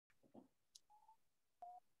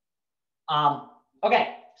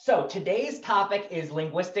Okay, so today's topic is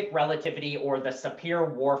linguistic relativity, or the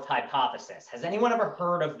Sapir-Whorf hypothesis. Has anyone ever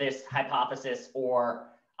heard of this hypothesis or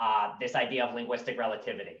this idea of linguistic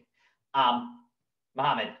relativity?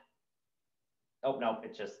 Mohammed? Oh, no,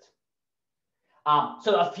 it's just...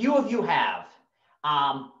 so a few of you have.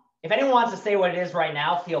 If anyone wants to say what it is right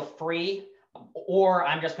now, feel free, or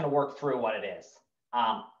I'm just going to work through what it is.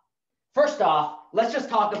 First off, let's just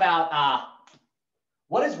talk about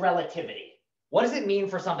what is relativity? What does it mean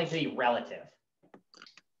for something to be relative?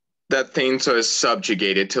 That things are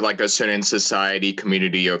subjugated to like a certain society,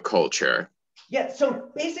 community, or culture. Yeah, so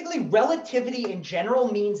basically relativity in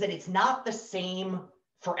general means that it's not the same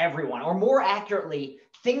for everyone, or more accurately,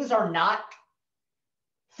 things are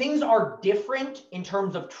different in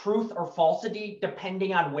terms of truth or falsity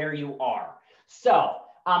depending on where you are. So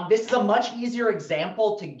this is a much easier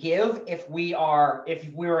example to give if we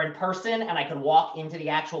were in person and I could walk into the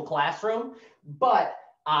actual classroom, but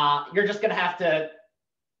you're just gonna have to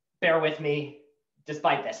bear with me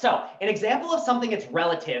despite this. So an example of something that's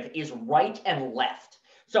relative is right and left.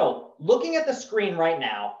 So looking at the screen right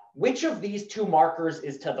now, which of these two markers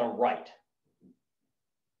is to the right?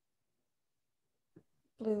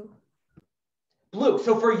 Blue. Blue.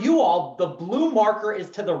 So for you all, the blue marker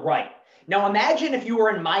is to the right. Now imagine if you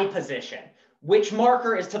were in my position, which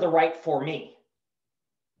marker is to the right for me?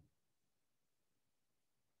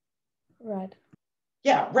 Red.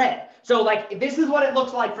 Yeah, red. So like this is what it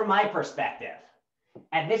looks like from my perspective.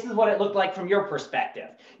 And this is what it looked like from your perspective.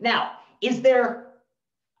 Now, is there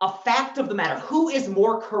a fact of the matter? Who is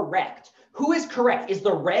more correct? Who is correct? Is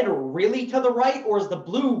the red really to the right, or is the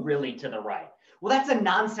blue really to the right? Well, that's a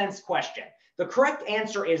nonsense question. The correct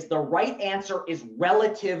answer is the right answer is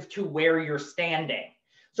relative to where you're standing.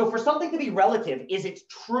 So for something to be relative, is it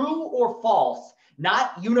true or false?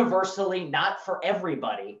 Not universally, not for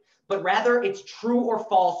everybody, but rather it's true or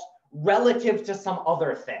false relative to some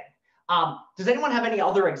other thing. Does anyone have any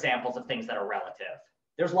other examples of things that are relative?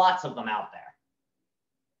 There's lots of them out there.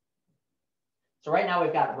 So right now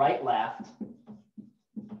we've got right, left.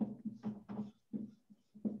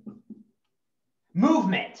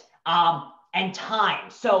 Movement and time.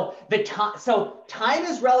 So time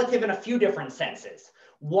is relative in a few different senses.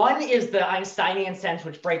 One is the Einsteinian sense,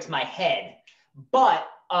 which breaks my head, but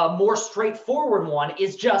a more straightforward one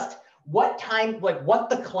is just what time, like what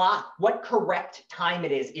the clock, what correct time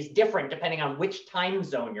it is different depending on which time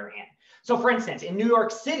zone you're in. So for instance, in New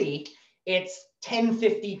York City, it's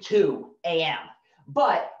 10:52 a.m.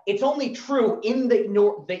 But it's only true in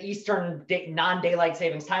the Eastern non-daylight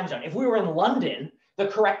savings time zone. If we were in London, the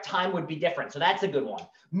correct time would be different. So that's a good one.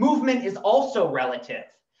 Movement is also relative.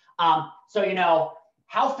 So, you know,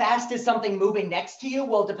 how fast is something moving next to you?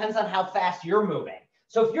 Well, it depends on how fast you're moving.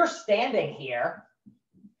 So if you're standing here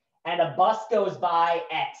and a bus goes by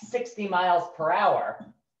at 60 miles per hour,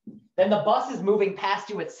 then the bus is moving past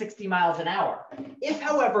you at 60 miles an hour. If,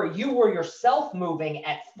 however, you were yourself moving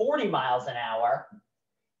at 40 miles an hour,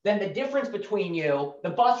 then the difference between you, the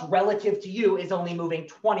bus relative to you, is only moving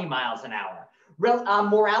 20 miles an hour.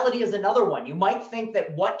 Morality is another one. You might think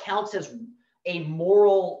that what counts as a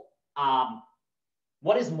moral,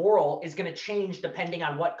 what is moral is going to change depending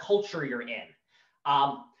on what culture you're in.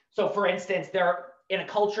 So for instance, in a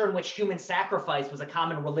culture in which human sacrifice was a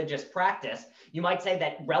common religious practice, you might say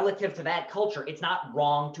that relative to that culture, it's not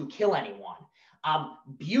wrong to kill anyone.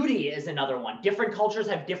 Beauty is another one. Different cultures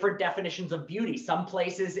have different definitions of beauty. Some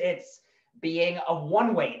places it's being a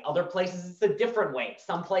one weight, other places it's a different weight.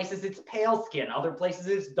 Some places it's pale skin, other places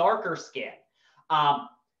it's darker skin.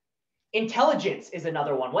 Intelligence is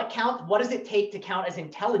another one. What does it take to count as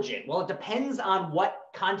intelligent? Well, it depends on what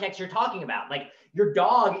context you're talking about. Like your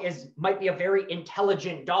dog might be a very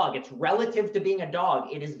intelligent dog. It's relative to being a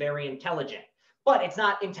dog. It is very intelligent, but it's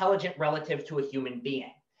not intelligent relative to a human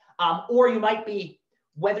being. Or you might be,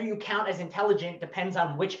 whether you count as intelligent depends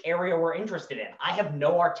on which area we're interested in. I have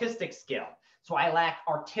no artistic skill, so I lack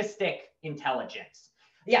artistic intelligence.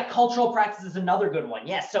 Yeah, cultural practice is another good one.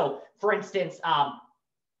 Yes, so for instance,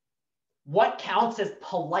 what counts as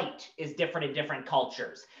polite is different in different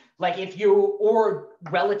cultures. Like or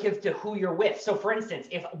relative to who you're with. So for instance,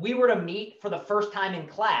 if we were to meet for the first time in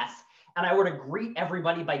class and I were to greet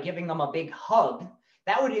everybody by giving them a big hug,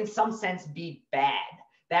 that would in some sense be bad.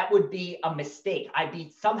 That would be a mistake. I'd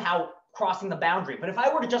be somehow crossing the boundary. But if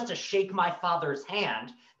I were to shake my father's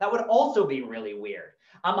hand, that would also be really weird.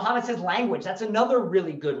 Mohammed says language. That's another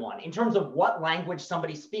really good one. In terms of what language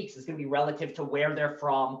somebody speaks is going to be relative to where they're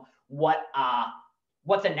from, what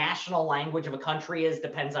the national language of a country is,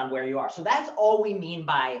 depends on where you are. So that's all we mean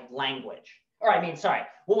by language.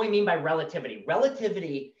 What we mean by relativity.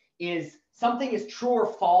 Relativity is something is true or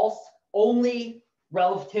false only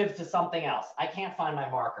relative to something else. I can't find my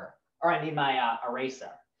marker, or I need my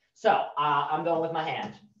eraser. So I'm going with my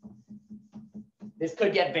hand. This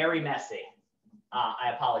could get very messy.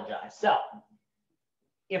 I apologize. So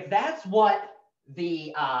if that's what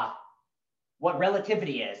the what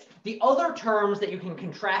relativity is, the other terms that you can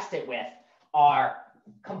contrast it with are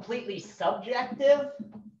completely subjective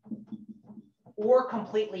or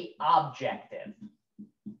completely objective.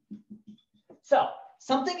 So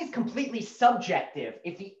something is completely subjective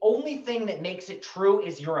if the only thing that makes it true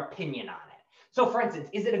is your opinion on it. So for instance,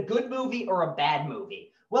 is it a good movie or a bad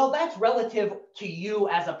movie? Well, that's relative to you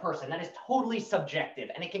as a person. That is totally subjective,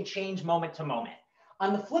 and it can change moment to moment.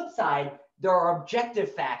 On the flip side, there are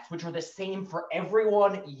objective facts which are the same for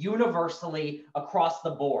everyone universally across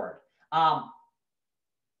the board. By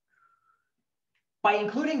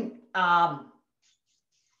including, would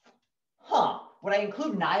I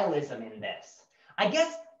include nihilism in this? I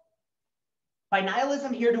guess by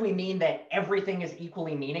nihilism here, do we mean that everything is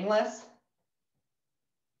equally meaningless?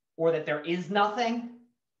 Or that there is nothing?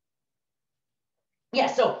 Yeah,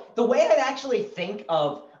 so the way I actually think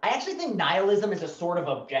nihilism is a sort of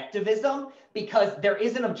objectivism, because there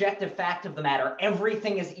is an objective fact of the matter.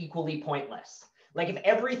 Everything is equally pointless. Like if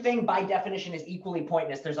everything by definition is equally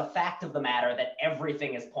pointless, there's a fact of the matter that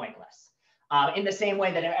everything is pointless. In the same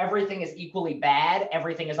way that if everything is equally bad,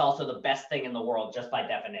 everything is also the best thing in the world just by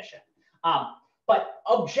definition. But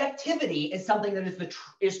objectivity is something that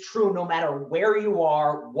is true no matter where you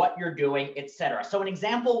are, what you're doing, etc. So an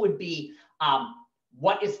example would be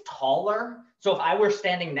what is taller? So if I were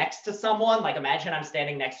standing next to someone, like imagine I'm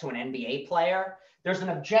standing next to an NBA player, there's an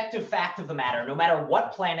objective fact of the matter. No matter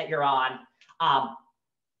what planet you're on,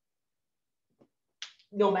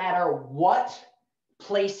 no matter what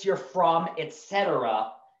place you're from,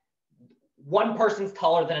 etc., one person's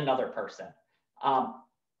taller than another person.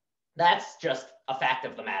 That's just a fact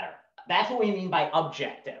of the matter. That's what we mean by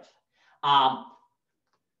objective.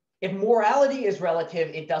 If morality is relative,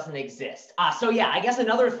 it doesn't exist. So yeah, I guess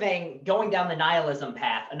another thing, going down the nihilism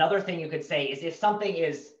path, another thing you could say is if something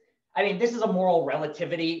is, I mean, this is a moral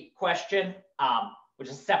relativity question, which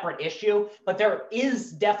is a separate issue, but there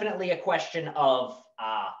is definitely a question of,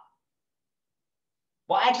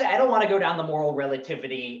 well, actually, I don't want to go down the moral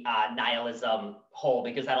relativity nihilism hole,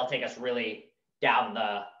 because that'll take us really down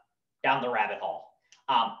the rabbit hole.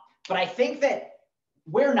 But I think that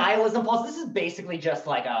where nihilism falls, this is basically just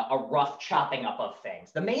like a rough chopping up of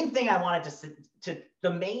things. The main thing I wanted the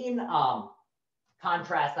main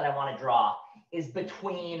contrast that I want to draw is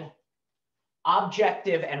between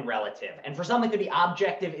objective and relative. And for something to be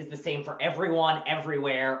objective is the same for everyone,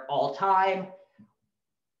 everywhere, all time.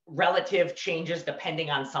 Relative changes depending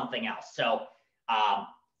on something else. So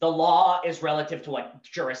the law is relative to what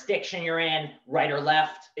jurisdiction you're in, right or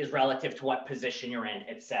left is relative to what position you're in,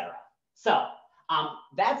 etc. So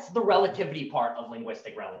that's the relativity part of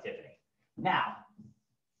linguistic relativity. Now,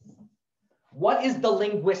 what is the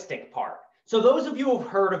linguistic part? So those of you who have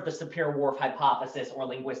heard of the Sapir-Whorf hypothesis or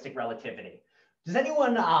linguistic relativity, does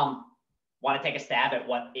anyone want to take a stab at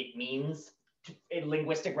what it means,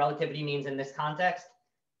 linguistic relativity means in this context?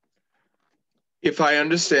 If I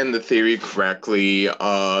understand the theory correctly,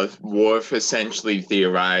 Whorf essentially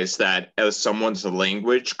theorized that as someone's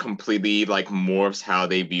language completely like morphs how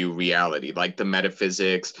they view reality, like the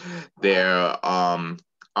metaphysics, their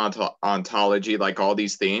ontology, like all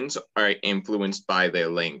these things are influenced by their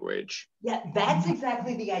language. Yeah, that's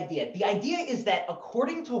exactly the idea. The idea is that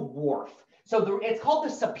according to Whorf, so it's called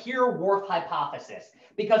the Sapir-Whorf hypothesis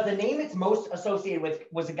because the name it's most associated with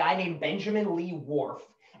was a guy named Benjamin Lee Whorf.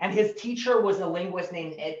 And his teacher was a linguist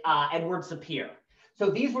named Edward Sapir. So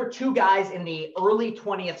these were two guys in the early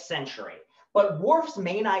 20th century. But Whorf's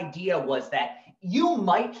main idea was that you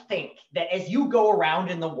might think that as you go around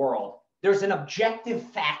in the world, there's an objective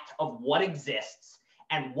fact of what exists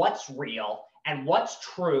and what's real and what's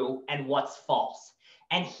true and what's false.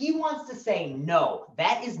 And he wants to say, no,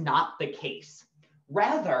 that is not the case.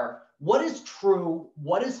 Rather, what is true,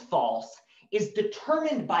 what is false, is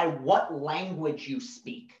determined by what language you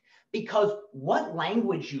speak, because what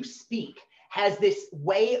language you speak has this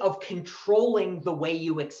way of controlling the way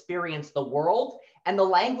you experience the world, and the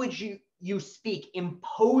language you speak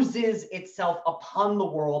imposes itself upon the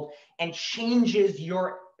world and changes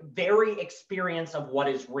your very experience of what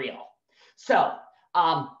is real. So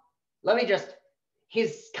let me just,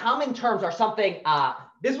 his common terms are something,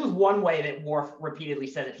 this was one way that Whorf repeatedly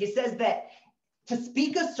says it. He says that to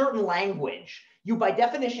speak a certain language, you by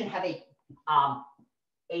definition have a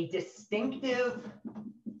distinctive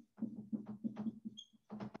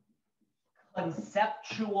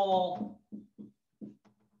conceptual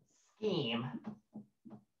scheme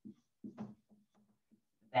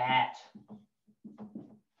that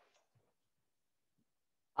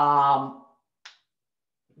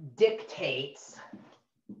dictates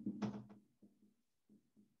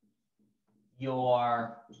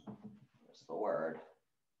your, what's the word?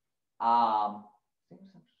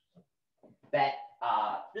 That,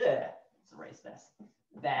 let's erase this.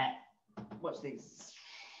 That, what's these?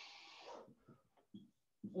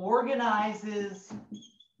 Organizes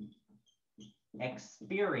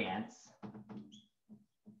experience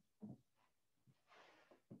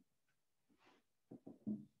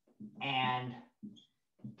and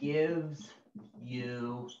gives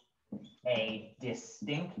you a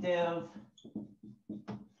distinctive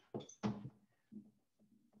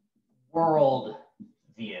world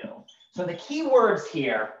view. So the key words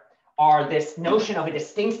here are this notion of a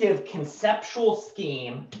distinctive conceptual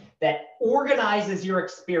scheme that organizes your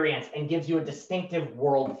experience and gives you a distinctive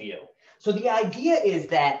worldview. So the idea is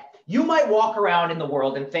that you might walk around in the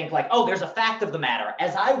world and think like, oh, there's a fact of the matter.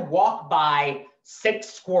 As I walk by 6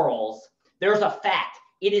 squirrels, there's a fact.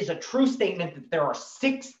 It is a true statement that there are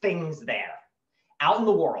 6 things there out in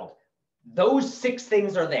the world. Those 6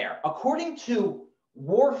 things are there. According to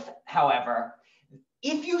Worf, however,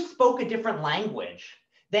 if you spoke a different language,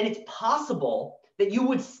 then it's possible that you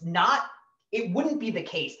would not, it wouldn't be the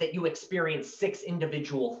case that you experienced 6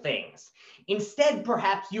 individual things. Instead,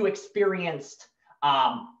 perhaps you experienced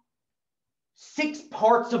 6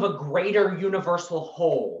 parts of a greater universal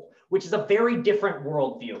whole, which is a very different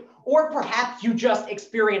worldview. Or perhaps you just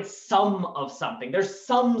experienced some of something. There's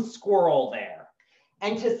some squirrel there.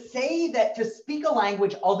 And to say that to speak a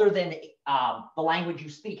language other than the language you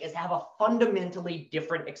speak is to have a fundamentally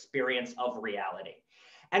different experience of reality.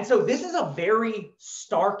 And so this is a very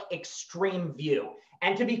stark, extreme view.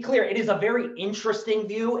 And to be clear, it is a very interesting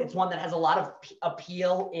view. It's one that has a lot of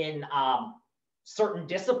appeal in certain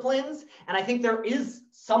disciplines. And I think there is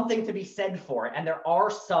something to be said for it. And there are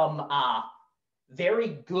some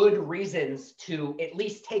very good reasons to at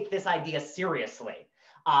least take this idea seriously.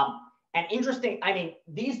 And interesting, I mean,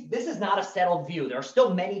 this is not a settled view. There are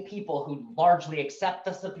still many people who largely accept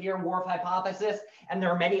the Sapir-Whorf hypothesis, and there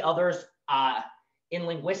are many others in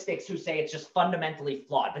linguistics who say it's just fundamentally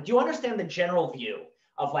flawed. But do you understand the general view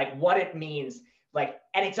of like what it means? Like,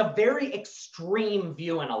 and it's a very extreme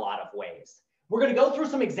view in a lot of ways. We're going to go through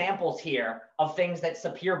some examples here of things that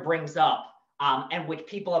Sapir brings up and which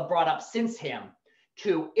people have brought up since him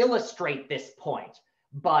to illustrate this point.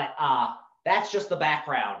 But that's just the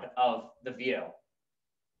background of the view.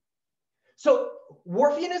 So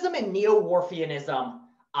Worfianism and Neo-Worfianism,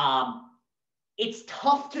 it's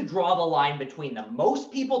tough to draw the line between them.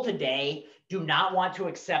 Most people today do not want to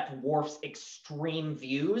accept Worf's extreme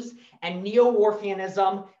views, and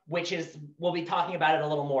Neo-Worfianism, which is, we'll be talking about it a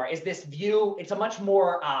little more, is this view, it's a much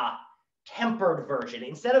more tempered version.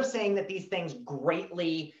 Instead of saying that these things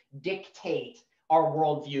greatly dictate our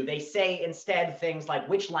worldview, they say instead things like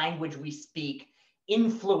which language we speak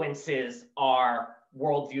influences our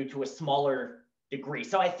worldview to a smaller degree.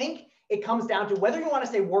 So I think it comes down to whether you want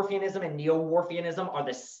to say Worfianism and Neo-Worfianism are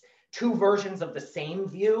the 2 versions of the same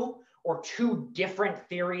view or 2 different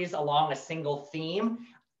theories along a single theme.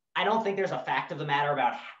 I don't think there's a fact of the matter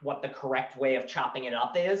about what the correct way of chopping it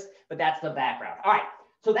up is, but that's the background. All right,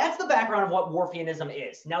 so that's the background of what Worfianism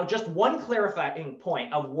is. Now, just one clarifying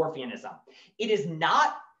point of Worfianism. It is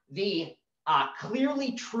not the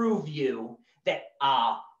clearly true view that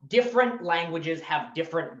different languages have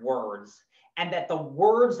different words and that the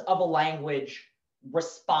words of a language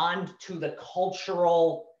respond to the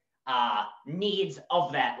cultural needs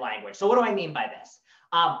of that language. So what do I mean by this?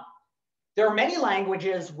 There are many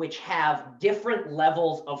languages which have different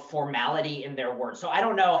levels of formality in their words. So I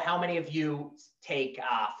don't know how many of you take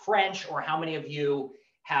French or how many of you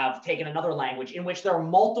have taken another language in which there are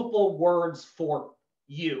multiple words for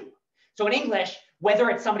you. So in English, whether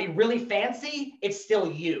it's somebody really fancy, it's still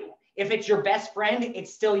you. If it's your best friend,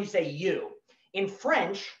 it's still you say you. In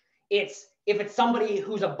French, it's if it's somebody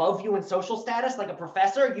who's above you in social status, like a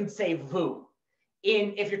professor, you'd say vous.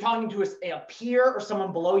 If you're talking to a peer or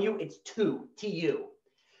someone below you, it's tu, tu.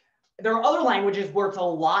 There are other languages where it's a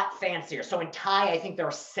lot fancier. So in Thai, I think there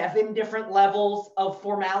are 7 different levels of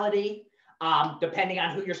formality, depending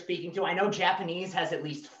on who you're speaking to. I know Japanese has at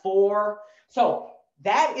least 4. So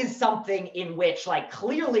that is something in which, like,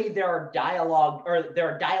 clearly there are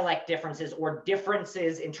dialect differences or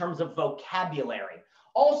differences in terms of vocabulary.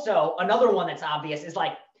 Also, another one that's obvious is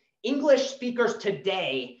like English speakers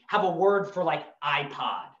today have a word for like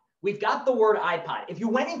iPod. We've got the word iPod. If you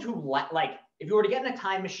went into if you were to get in a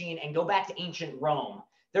time machine and go back to ancient Rome,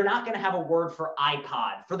 they're not going to have a word for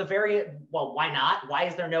iPod for the very, well, why not? Why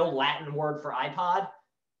is there no Latin word for iPod?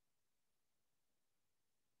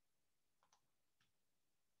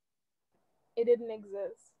 It didn't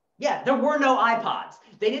exist. Yeah, there were no iPods.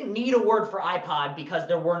 They didn't need a word for iPod because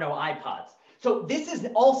there were no iPods. So this is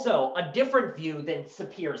also a different view than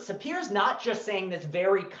Sapere's. Sapere's not just saying this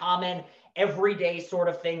very common, everyday sort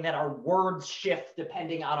of thing that our words shift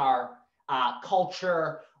depending on our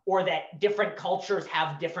culture, or that different cultures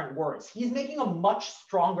have different words. He's making a much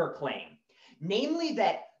stronger claim, namely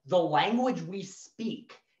that the language we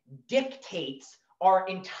speak dictates our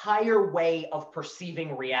entire way of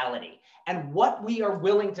perceiving reality. And what we are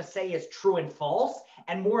willing to say is true and false,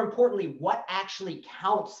 and more importantly, what actually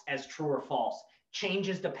counts as true or false,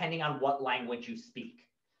 changes depending on what language you speak.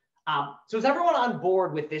 So is everyone on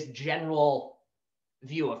board with this general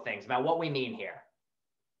view of things about what we mean here?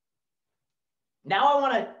 Now I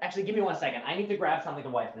want to, actually give me 1 second. I need to grab something to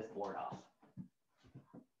wipe this board off.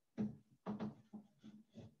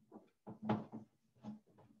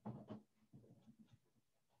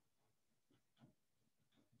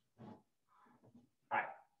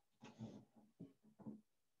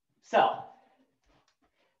 So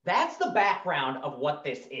that's the background of what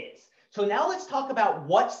this is. So now let's talk about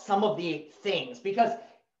what some of the things, because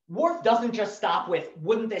Worf doesn't just stop with,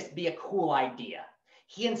 wouldn't this be a cool idea?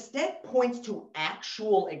 He instead points to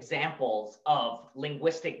actual examples of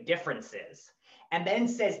linguistic differences and then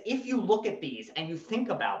says, if you look at these and you think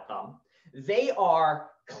about them, they are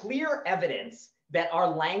clear evidence that our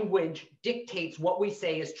language dictates what we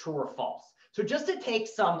say is true or false. So just to take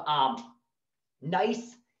some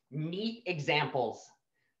nice, neat examples.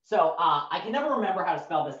 So I can never remember how to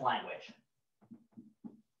spell this language.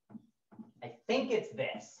 I think it's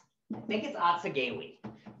this. I think it's Atsugawi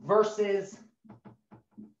versus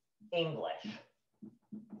English.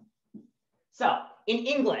 So in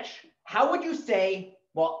English, how would you say,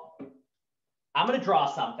 well, I'm going to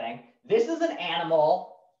draw something. This is an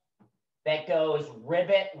animal that goes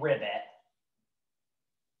ribbit, ribbit.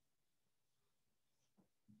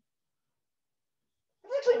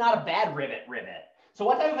 It's actually not a bad ribbit, ribbit. So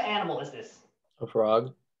what type of animal is this? A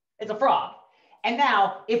frog. It's a frog. And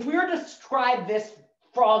now, if we were to describe this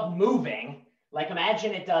frog moving, like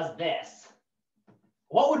imagine it does this,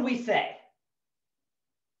 what would we say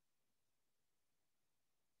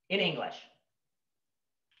in English?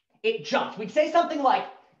 It jumps. We'd say something like,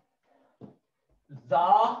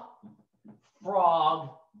 the frog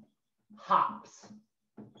hops.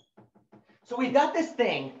 So we've got this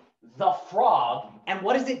thing, the frog, and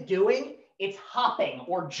what is it doing? It's hopping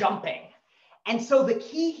or jumping. And so the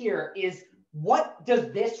key here is, what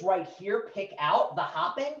does this right here pick out, the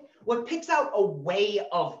hopping? Well, it picks out a way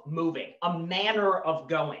of moving, a manner of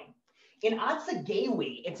going. In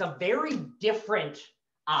Atsugawi, it's a very different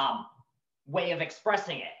way of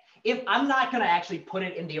expressing it. If I'm not going to actually put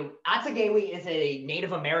it in the, Atsugawi is a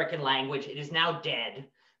Native American language. It is now dead.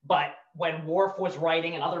 But when Worf was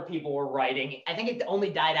writing and other people were writing, I think it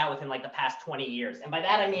only died out within like the past 20 years. And by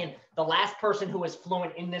that, I mean, the last person who was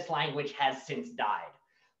fluent in this language has since died.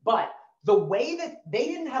 But the way that they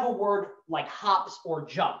didn't have a word like hops or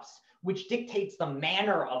jumps, which dictates the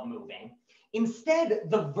manner of moving. Instead,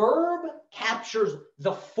 the verb captures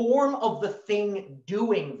the form of the thing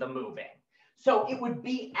doing the moving. So it would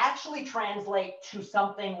be actually translate to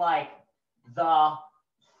something like the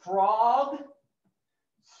frog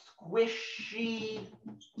squishy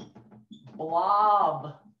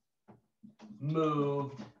blob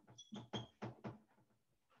moved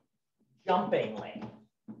jumpingly.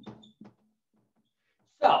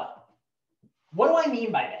 So what do I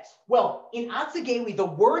mean by this? Well, in Atsugawi, the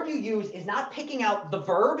word you use is not picking out, the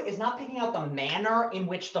verb is not picking out the manner in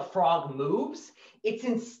which the frog moves. It's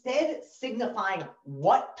instead signifying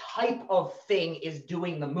what type of thing is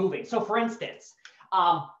doing the moving. So for instance,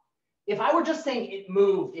 if I were just saying it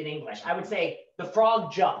moved in English, I would say the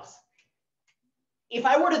frog jumps. If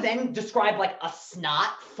I were to then describe like a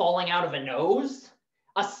snot falling out of a nose,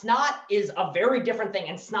 a snot is a very different thing,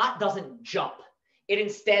 and snot doesn't jump. It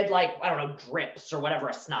instead, like, I don't know, drips or whatever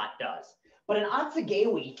a snot does. But in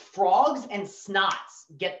Atsugawi, frogs and snots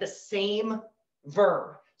get the same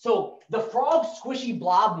verb. So the frog squishy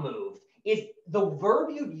blob moved is the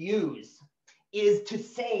verb you'd use is to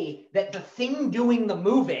say that the thing doing the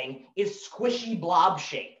moving is squishy blob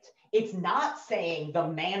shaped. It's not saying the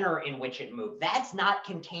manner in which it moved. That's not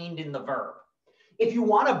contained in the verb. If you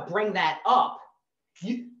want to bring that up,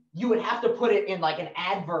 you would have to put it in like an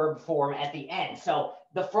adverb form at the end. So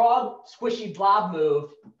the frog squishy blob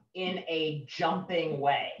moved in a jumping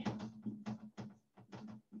way.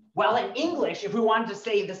 Well, in English, if we wanted to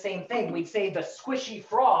say the same thing, we'd say the squishy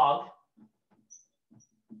frog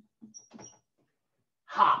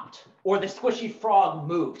hopped, or the squishy frog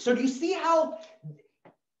moved. So do you see how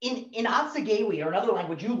in Atsugawi or another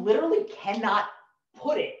language, you literally cannot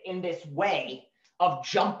put it in this way of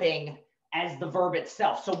jumping as the verb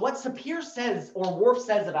itself. So what Sapir says, or Worf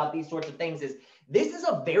says about these sorts of things is, this is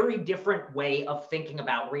a very different way of thinking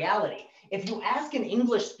about reality. If you ask an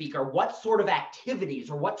English speaker what sort of activities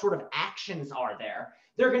or what sort of actions are there,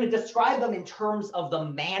 they're going to describe them in terms of the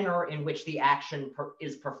manner in which the action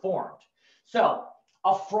is performed. So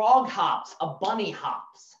a frog hops, a bunny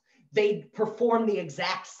hops. They perform the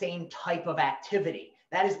exact same type of activity.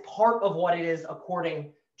 That is part of what it is,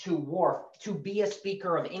 according to Worf, to be a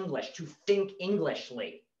speaker of English, to think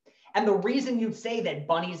Englishly. And the reason you'd say that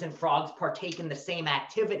bunnies and frogs partake in the same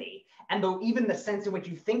activity, and even the sense in which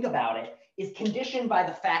you think about it, is conditioned by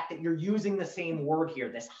the fact that you're using the same word here,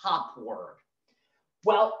 this hop word.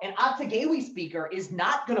 Well, an Atsugawi speaker is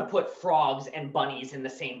not going to put frogs and bunnies in the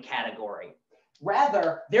same category.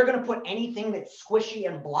 Rather, they're going to put anything that's squishy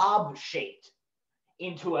and blob shaped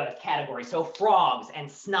into a category. So frogs and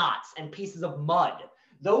snots and pieces of mud.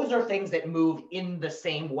 Those are things that move in the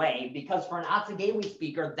same way, because for an Atsugawi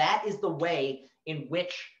speaker, that is the way in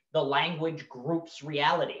which the language groups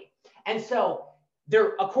reality. And so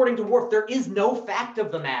there, according to Worf, there is no fact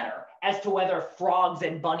of the matter as to whether frogs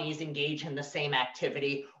and bunnies engage in the same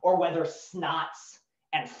activity or whether snots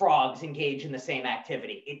and frogs engage in the same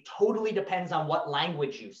activity. It totally depends on what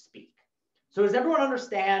language you speak. So does everyone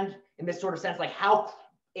understand in this sort of sense, like how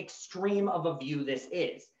extreme of a view this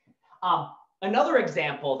is? Another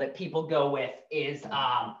example that people go with is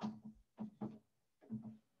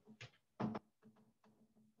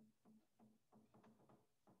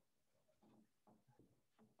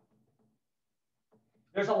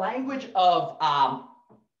there's a language of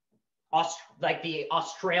like the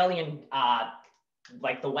Australian,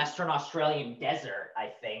 like the Western Australian desert,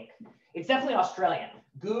 I think. It's definitely Australian.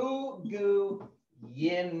 Gu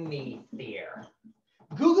Yimithir.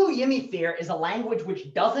 Gugu Yimithir is a language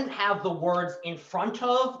which doesn't have the words in front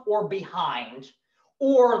of or behind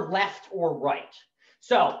or left or right.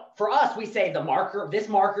 So for us, we say the marker, this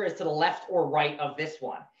marker is to the left or right of this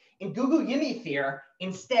one. In Gugu Yimithir,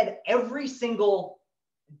 instead, every single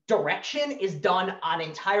direction is done on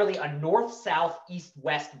entirely a north, south, east,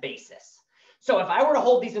 west basis. So if I were to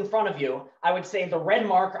hold these in front of you, I would say the red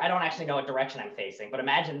marker, I don't actually know what direction I'm facing, but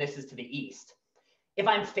imagine this is to the east. If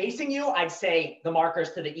I'm facing you, I'd say the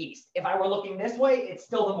marker's to the east. If I were looking this way, it's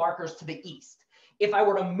still the marker's to the east. If I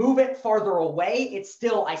were to move it farther away,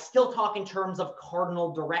 I still talk in terms of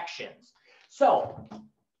cardinal directions. So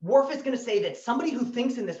Worf is going to say that somebody who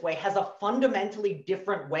thinks in this way has a fundamentally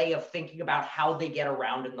different way of thinking about how they get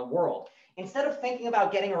around in the world. Instead of thinking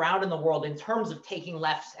about getting around in the world in terms of taking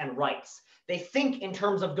lefts and rights, they think in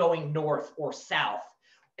terms of going north or south.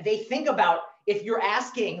 They think about, if you're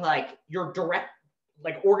asking like your direct,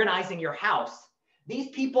 like organizing your house, these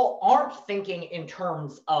people aren't thinking in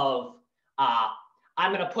terms of,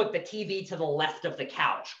 I'm going to put the TV to the left of the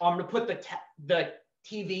couch, or I'm going to put the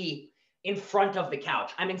TV in front of the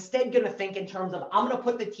couch. I'm instead going to think in terms of, I'm going to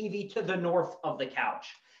put the TV to the north of the couch.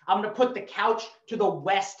 I'm going to put the couch to the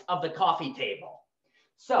west of the coffee table.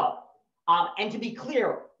 So, and to be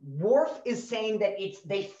clear, Worf is saying that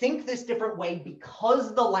they think this different way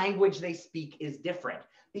because the language they speak is different.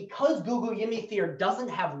 Because Gugu Yimithir doesn't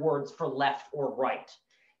have words for left or right,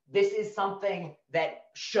 this is something that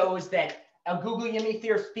shows that a Gugu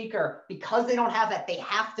Yimithir speaker, because they don't have that, they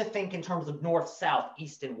have to think in terms of north, south,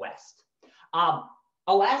 east, and west. A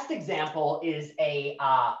last example is a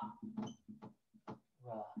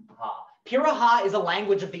Piraha is a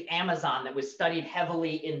language of the Amazon that was studied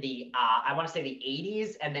heavily in the, I want to say the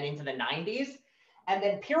 80s and then into the 90s. And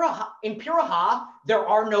then in Piraha, there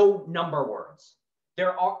are no number words.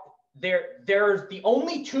 There's the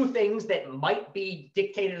only two things that might be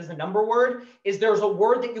dictated as a number word is there's a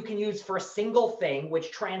word that you can use for a single thing,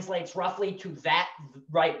 which translates roughly to that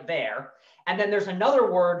right there. And then there's another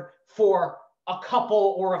word for a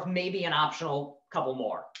couple or of maybe an optional couple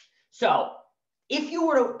more. So if you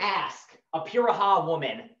were to ask a Piraha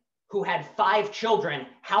woman who had 5 children,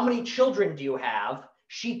 how many children do you have?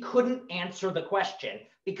 She couldn't answer the question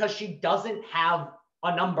because she doesn't have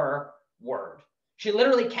a number word. She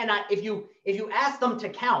literally cannot, if you ask them to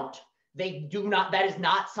count, they do not, that is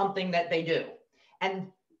not something that they do. And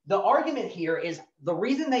the argument here is the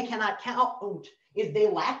reason they cannot count is they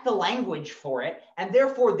lack the language for it, and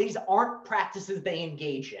therefore these aren't practices they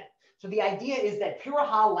engage in. So the idea is that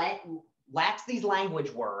Piraha lacks these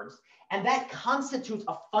language words, and that constitutes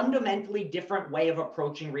a fundamentally different way of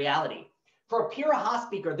approaching reality. For a Piraha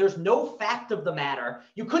speaker, there's no fact of the matter.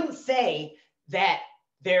 You couldn't say that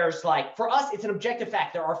there's like, for us, it's an objective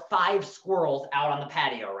fact. There are 5 squirrels out on the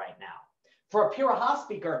patio right now. For a Piraha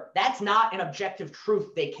speaker, that's not an objective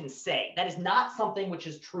truth they can say. That is not something which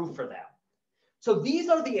is true for them. So these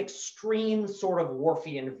are the extreme sort of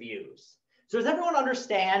Whorfian views. So does everyone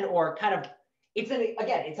understand, or kind of,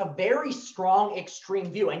 it's a very strong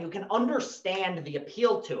extreme view, and you can understand the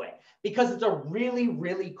appeal to it because it's a really,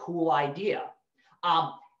 really cool idea.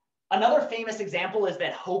 Another famous example is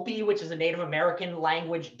that Hopi, which is a Native American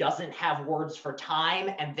language, doesn't have words for time,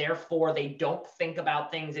 and therefore they don't think about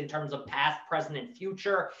things in terms of past, present, and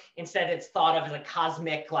future. Instead, it's thought of as a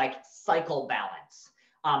cosmic like cycle balance.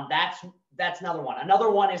 That's another one. Another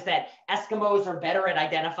one is that Eskimos are better at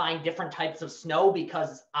identifying different types of snow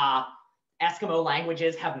because Eskimo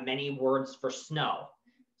languages have many words for snow.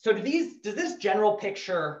 So does this general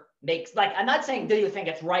picture makes, like, I'm not saying do you think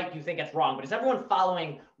it's right, do you think it's wrong, but is everyone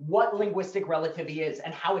following what linguistic relativity is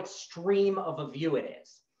and how extreme of a view it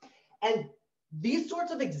is? And these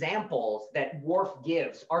sorts of examples that Whorf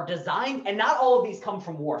gives are designed, and not all of these come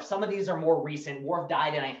from Whorf. Some of these are more recent. Whorf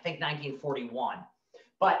died in, I think, 1941.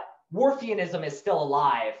 But Whorfianism is still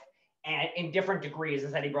alive, and in different degrees,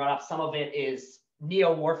 as Eddie brought up. Some of it is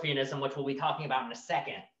neo-Whorfianism, which we'll be talking about in a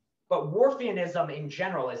second. But Whorfianism in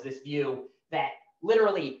general is this view that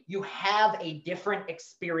literally you have a different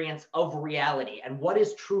experience of reality, and what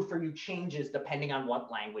is true for you changes depending on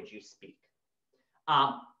what language you speak.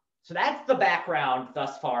 So that's the background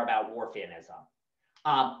thus far about Whorfianism.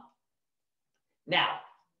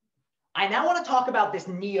 I now want to talk about this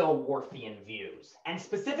neo-Whorfian views, and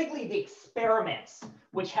specifically the experiments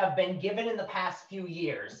which have been given in the past few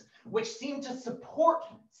years, which seem to support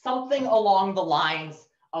something along the lines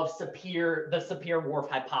of the Sapir-Whorf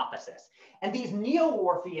hypothesis. And these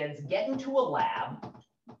neo-Whorfians get into a lab,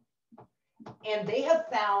 and they have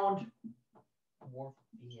found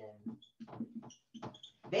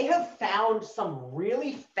some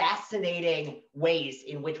really fascinating ways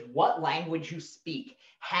in which what language you speak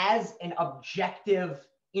has an objective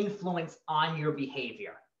influence on your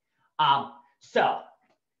behavior. So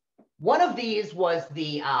one of these was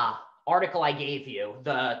the article I gave you,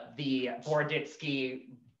 the Boroditsky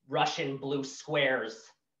Russian blue squares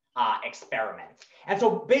experiment. And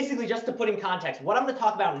so basically, just to put in context, what I'm going to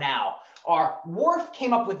talk about now are Whorf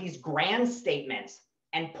came up with these grand statements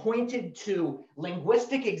and pointed to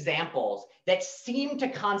linguistic examples that seem to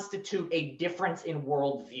constitute a difference in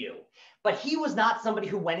worldview. But he was not somebody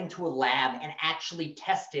who went into a lab and actually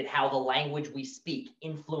tested how the language we speak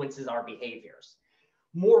influences our behaviors.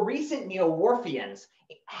 More recent neo-Whorfians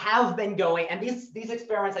have been going, and these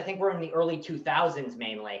experiments I think were in the early 2000s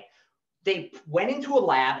mainly. They went into a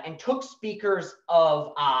lab and took speakers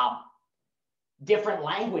of different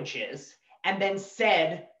languages and then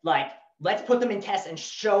said, like, let's put them in tests and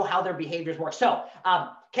show how their behaviors work. So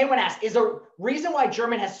K1 asked, is a reason why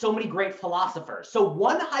German has so many great philosophers? So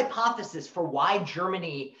one hypothesis for why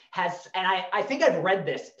Germany has, and I think I've read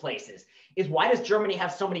this places, is why does Germany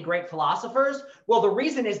have so many great philosophers? Well, the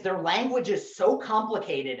reason is their language is so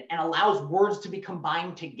complicated and allows words to be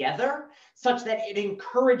combined together such that it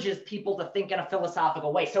encourages people to think in a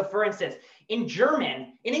philosophical way. So for instance, in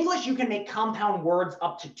German, in English, you can make compound words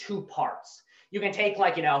up to 2 parts. You can take,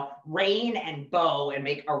 like, you know, rain and bow and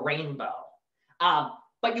make a rainbow.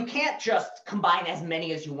 But you can't just combine as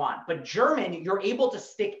many as you want. But German, you're able to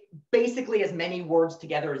stick basically as many words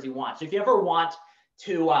together as you want. So if you ever want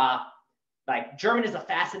to, like, German is a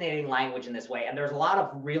fascinating language in this way. And there's a lot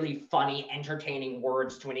of really funny, entertaining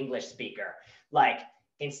words to an English speaker. Like,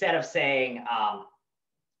 instead of saying,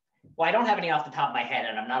 well, I don't have any off the top of my head,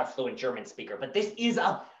 and I'm not a fluent German speaker, but this is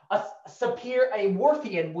a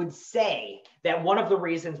Whorfian would say that one of the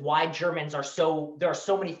reasons why Germans are there are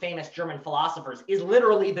so many famous German philosophers is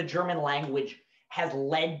literally the German language has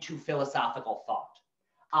led to philosophical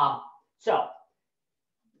thought. So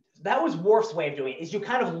that was Whorf's way of doing it, is you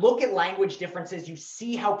kind of look at language differences, you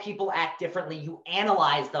see how people act differently, you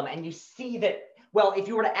analyze them, and you see that, well, if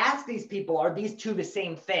you were to ask these people, are these two the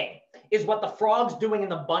same thing? Is what the frog's doing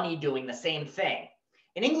and the bunny doing the same thing?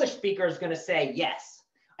 An English speaker is going to say yes.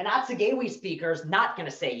 An Atsugawi speaker is not going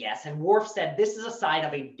to say yes. And Whorf said this is a sign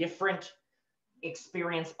of a different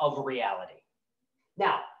experience of reality.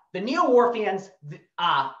 Now, the neo-Whorfians,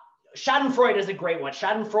 Schadenfreude is a great one.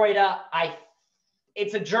 Schadenfreude,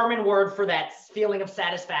 it's a German word for that feeling of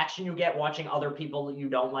satisfaction you get watching other people you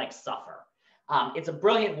don't like suffer. It's a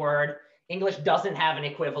brilliant word. English doesn't have an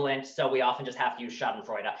equivalent, so we often just have to use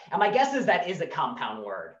Schadenfreude. And my guess is that is a compound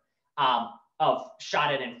word. of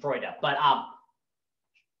Schadenfreude. But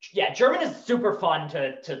yeah, German is super fun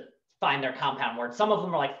to find their compound words. Some of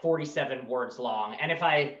them are like 47 words long. And if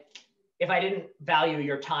I didn't value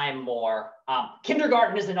your time more,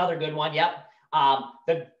 kindergarten is another good one. Yep.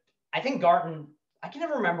 I think garten, I can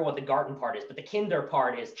never remember what the garten part is, but the kinder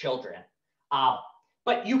part is children.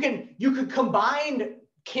 But you could combine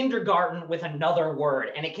kindergarten with another word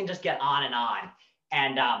and it can just get on and on.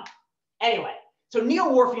 And anyway, so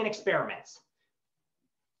Neo-Whorfian experiments.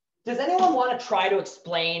 Does anyone want to try to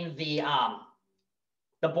explain the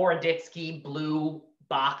Boroditsky blue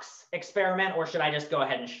box experiment, or should I just go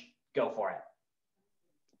ahead and go for it?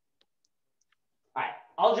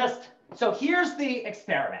 All right, so here's the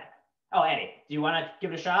experiment. Oh, Eddie, do you want to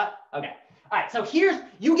give it a shot? Okay. All right, so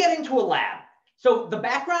you get into a lab. So the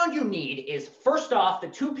background you need is, first off, the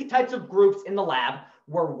two types of groups in the lab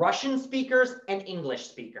were Russian speakers and English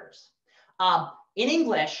speakers. In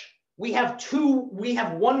English, we have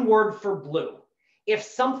one word for blue.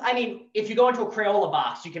 If you go into a Crayola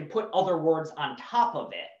box, you can put other words on top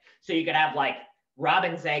of it. So you could have like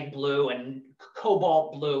robin's egg blue and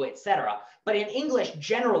cobalt blue, etc. But in English,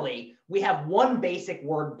 generally, we have one basic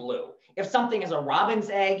word, blue. If something is a robin's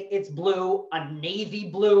egg, it's blue. A navy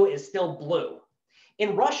blue is still blue.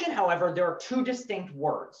 In Russian, however, there are two distinct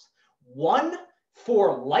words, one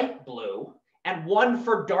for light blue and one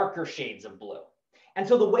for darker shades of blue. And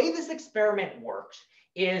so the way this experiment works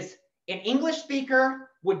is an English speaker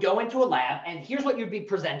would go into a lab, and here's what you'd be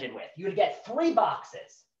presented with. You would get 3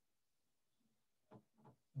 boxes.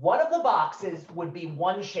 One of the boxes would be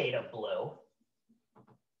one shade of blue,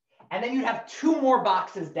 and then you'd have 2 more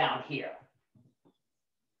boxes down here.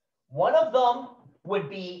 One of them would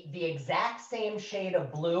be the exact same shade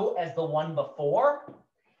of blue as the one before,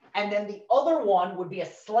 and then the other one would be a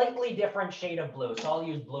slightly different shade of blue. So I'll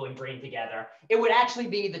use blue and green together. It would actually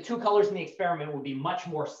be, the 2 colors in the experiment would be much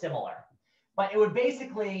more similar, but it would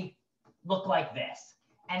basically look like this.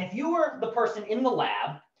 And if you were the person in the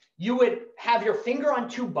lab, you would have your finger on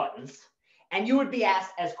 2 buttons, and you would be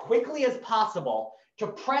asked as quickly as possible to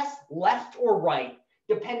press left or right,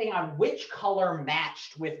 depending on which color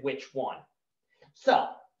matched with which one. So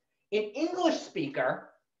in English speaker,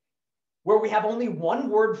 where we have only one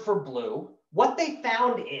word for blue, what they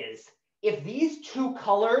found is if these 2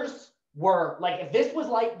 colors were, like if this was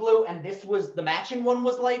light blue and this was, the matching one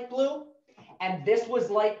was light blue, and this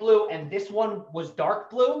was light blue and this one was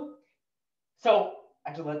dark blue. So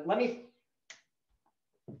actually, all right,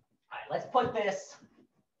 let's put this,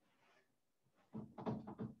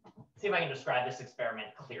 see if I can describe this experiment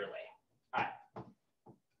clearly. All right.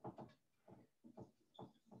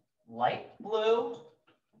 Light blue,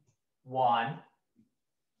 1,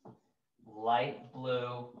 light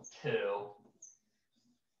blue, 2,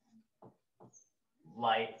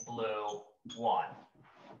 light blue, 1.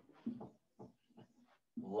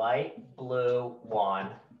 Light blue, 1,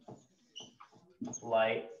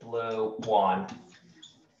 light blue, 1,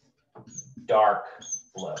 dark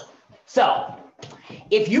blue. So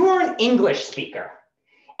if you were an English speaker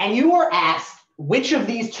and you were asked which of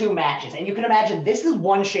these 2 matches, and you can imagine this is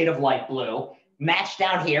one shade of light blue matched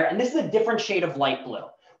down here, and this is a different shade of light blue.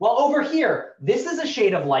 Well, over here, this is a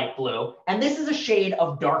shade of light blue, and this is a shade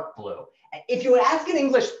of dark blue. If you ask an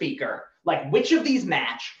English speaker, like which of these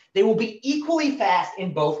match, they will be equally fast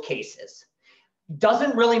in both cases.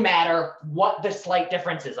 Doesn't really matter what the slight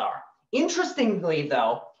differences are. Interestingly,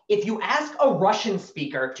 though, if you ask a Russian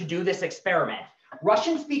speaker to do this experiment,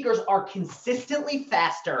 Russian speakers are consistently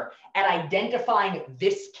faster at identifying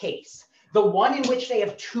this case, the one in which they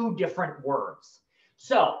have 2 different words.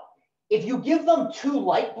 So if you give them 2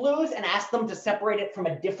 light blues and ask them to separate it from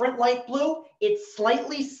a different light blue, it's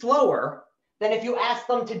slightly slower than if you ask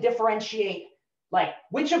them to differentiate, like,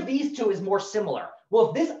 which of these 2 is more similar? Well,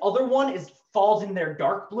 if this other one falls in their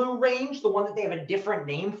dark blue range, the one that they have a different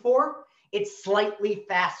name for, it's slightly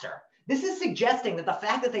faster. This is suggesting that the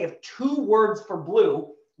fact that they have 2 words for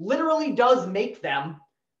blue literally does make them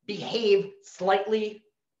behave slightly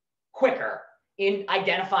quicker in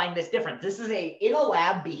identifying this difference. This is in a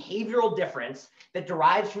lab behavioral difference that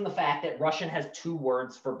derives from the fact that Russian has 2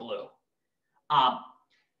 words for blue.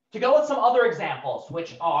 To go with some other examples,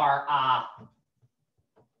 which are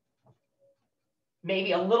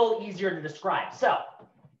maybe a little easier to describe. So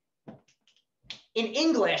in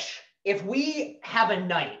English, if we have a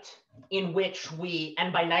night in which we,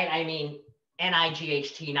 and by night I mean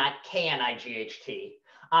N-I-G-H-T, not K-N-I-G-H-T.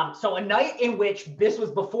 So a night in which, this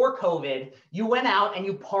was before COVID, you went out and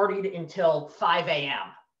you partied until 5 a.m.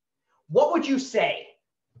 What would you say?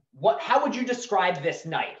 How would you describe this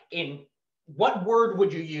night in what word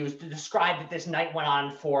would you use to describe that this night went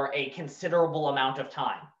on for a considerable amount of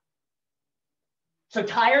time? So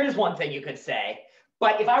tired is one thing you could say,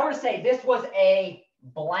 but if I were to say this was a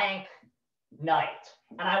blank night,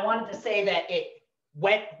 and I wanted to say that it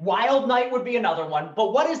went, wild night would be another one,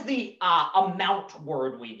 but what is the amount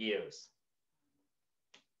word we'd use?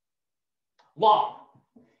 Long.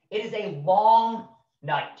 It is a long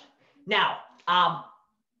night. Now,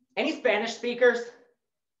 any Spanish speakers?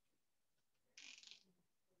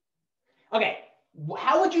 Okay,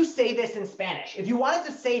 how would you say this in Spanish? If you wanted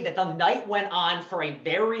to say that the night went on for a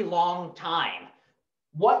very long time,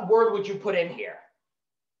 what word would you put in here?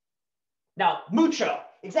 Now, mucho,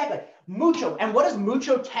 exactly, mucho. And what does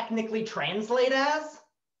mucho technically translate as?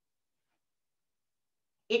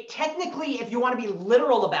 It technically, if you want to be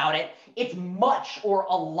literal about it, it's much or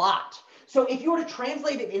a lot. So if you were to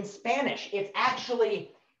translate it in Spanish, it's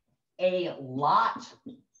actually a lot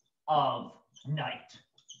of night.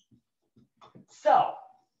 So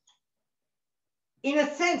in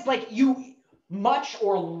a sense, like much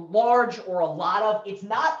or large or a lot of, it's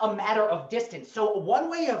not a matter of distance. So one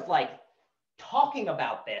way of like talking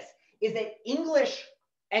about this is that English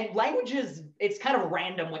and languages, it's kind of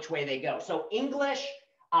random which way they go. So English,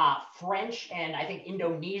 French, and I think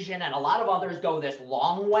Indonesian and a lot of others go this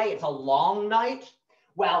long way. It's a long night.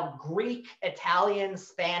 While Greek, Italian,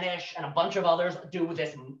 Spanish, and a bunch of others do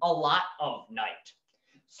this a lot of night.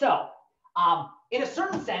 So in a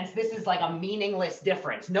certain sense, this is like a meaningless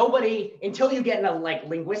difference. Nobody, until you get in a like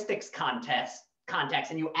linguistics context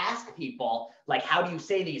and you ask people, like, how do you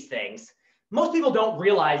say these things? Most people don't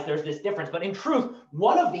realize there's this difference, but in truth,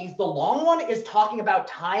 one of these, the long one, is talking about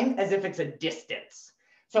time as if it's a distance.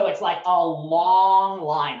 So it's like a long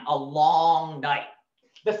line, a long night.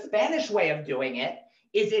 The Spanish way of doing it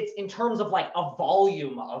is it's in terms of like a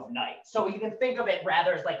volume of night. So you can think of it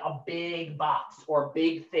rather as like a big box or a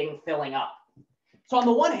big thing filling up. So on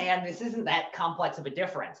the one hand, this isn't that complex of a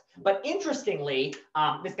difference. But interestingly,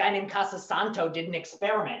 this guy named Casasanto did an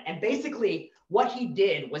experiment. And basically what he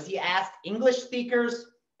did was he asked English speakers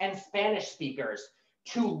and Spanish speakers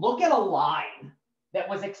to look at a line that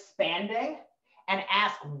was expanding and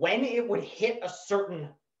ask when it would hit a certain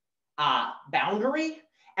boundary,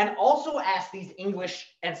 and also ask these English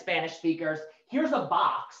and Spanish speakers, here's a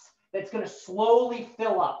box that's going to slowly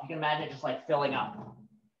fill up. You can imagine it just like filling up.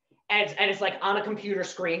 And it's like on a computer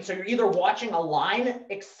screen. So you're either watching a line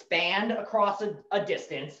expand across a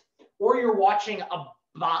distance, or you're watching a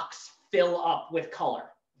box fill up with color.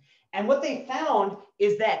 And what they found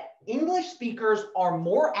is that English speakers are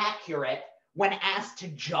more accurate when asked to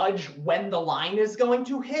judge when the line is going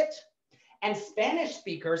to hit. And Spanish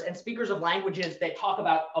speakers and speakers of languages that talk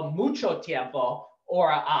about a mucho tiempo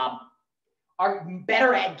or are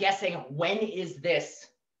better at guessing when is this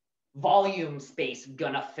volume space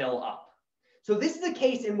gonna fill up. So this is a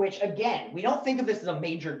case in which, again, we don't think of this as a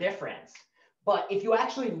major difference, but if you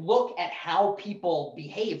actually look at how people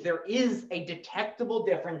behave, there is a detectable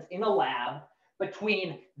difference in a lab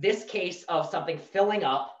between this case of something filling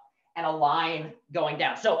up and a line going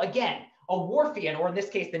down. So again, a Whorfian, or in this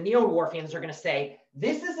case, the Neo-Whorfians are going to say,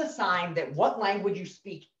 this is a sign that what language you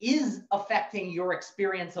speak is affecting your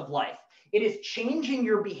experience of life. It is changing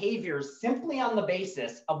your behaviors simply on the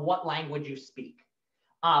basis of what language you speak.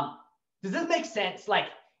 Does this make sense? Like,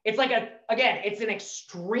 it's like again, it's an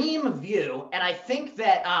extreme view. And I think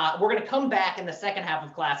that we're going to come back in the second half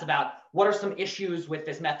of class about what are some issues with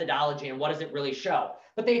this methodology and what does it really show.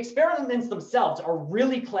 But the experiments themselves are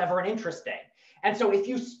really clever and interesting. And so if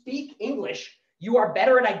you speak English, you are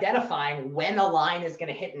better at identifying when a line is going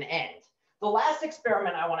to hit an end. The last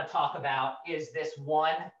experiment I want to talk about is this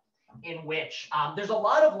one in which there's a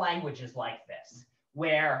lot of languages like this,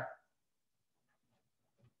 where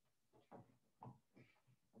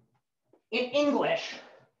in English,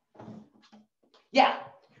 yeah,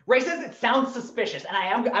 Ray says it sounds suspicious, and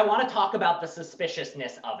I want to talk about the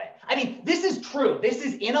suspiciousness of it. I mean, this is true. This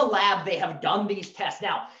is in a lab. They have done these tests.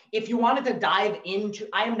 Now, if you wanted to dive into,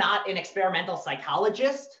 I am not an experimental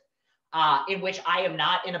psychologist, in which I am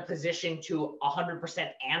not in a position to 100%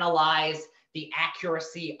 analyze the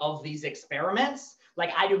accuracy of these experiments.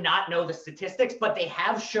 Like, I do not know the statistics, but they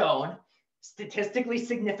have shown statistically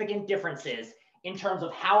significant differences in terms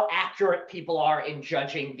of how accurate people are in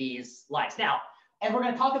judging these lines. Now, and we're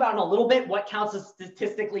going to talk about in a little bit what counts as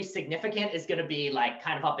statistically significant is going to be like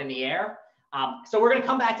kind of up in the air. So we're going to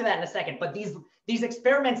come back to that in a second. But these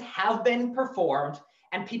experiments have been performed,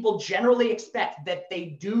 and people generally expect that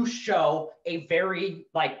they do show a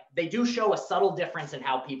they do show a subtle difference in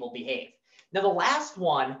how people behave. Now, the last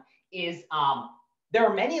one is there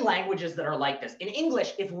are many languages that are like this. In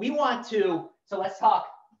English, if we want to, so let's talk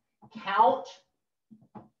count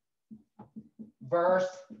versus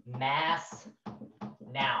mass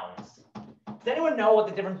nouns. Does anyone know what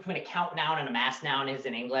the difference between a count noun and a mass noun is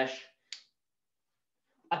in English?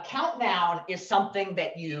 A count noun is something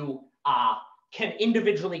that you can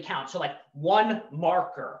individually count. So like 1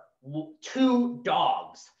 marker, 2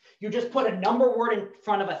 dogs. You just put a number word in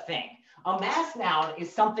front of a thing. A mass noun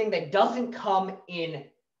is something that doesn't come in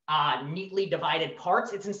neatly divided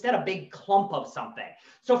parts. It's instead a big clump of something.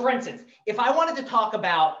 So for instance, if I wanted to talk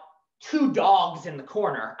about 2 dogs in the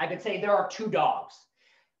corner, I could say there are 2 dogs.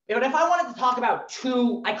 But if I wanted to talk about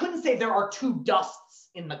 2, I couldn't say there are 2 dusts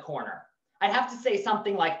in the corner. I'd have to say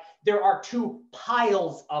something like there are 2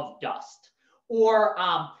 piles of dust, or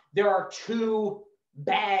there are 2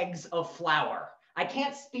 bags of flour. I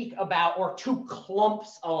can't speak about, or 2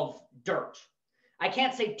 clumps of dirt. I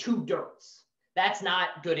can't say 2 dirts. That's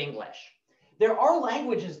not good English. There are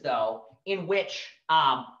languages, though, in which,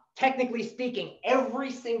 technically speaking,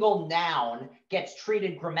 every single noun gets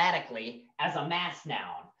treated grammatically as a mass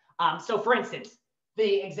noun. So for instance,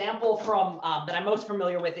 the example from that I'm most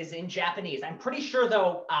familiar with is in Japanese. I'm pretty sure,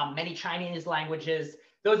 though, many Chinese languages,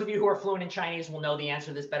 those of you who are fluent in Chinese will know the answer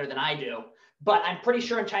to this better than I do. But I'm pretty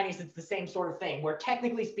sure in Chinese, it's the same sort of thing, where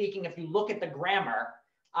technically speaking, if you look at the grammar,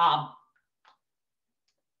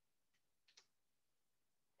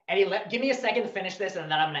 Eddie, give me a second to finish this,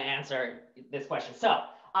 and then I'm going to answer this question.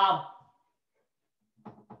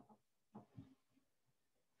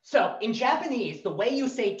 So in Japanese, the way you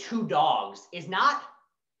say 2 dogs is not,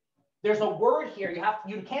 there's a word here.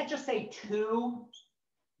 You can't just say 2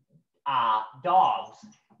 dogs.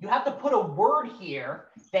 You have to put a word here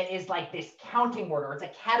that is like this counting word, or it's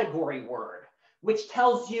a category word, which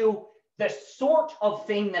tells you the sort of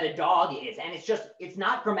thing that a dog is. And it's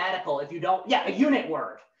not grammatical if you don't, yeah, a unit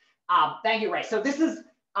word. Thank you, Ray. So this is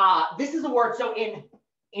a word. So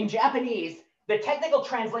in Japanese, the technical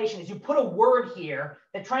translation is you put a word here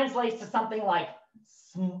that translates to something like,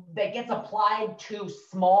 that gets applied to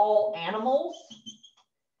small animals.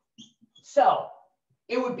 So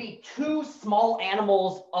it would be 2 small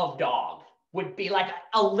animals of dog, would be like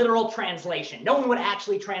a literal translation. No one would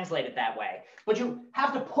actually translate it that way, but you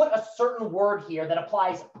have to put a certain word here that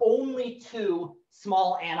applies only to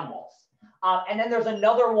small animals. And then there's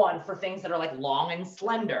another one for things that are like long and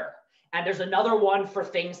slender. And there's another one for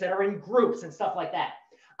things that are in groups and stuff like that.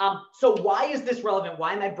 So why is this relevant?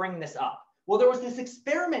 Why am I bringing this up? Well, there was this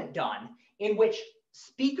experiment done in which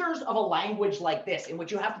speakers of a language like this, in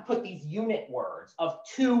which you have to put these unit words of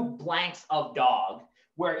 2 blanks of dog,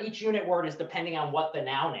 where each unit word is depending on what the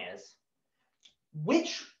noun is,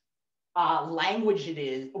 which language it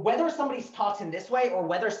is, whether somebody talks in this way or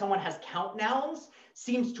whether someone has count nouns,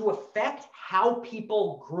 seems to affect how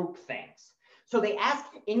people group things. So they asked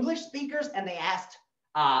English speakers and they asked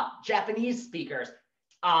Japanese speakers.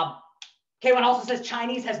 K1 also says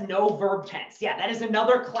Chinese has no verb tense. Yeah, that is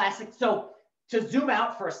another classic. So to zoom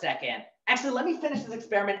out for a second, actually, let me finish this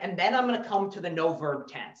experiment and then I'm going to come to the no verb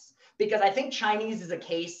tense, because I think Chinese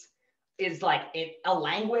is like a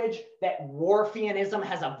language that Worfianism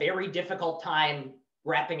has a very difficult time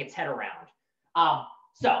wrapping its head around.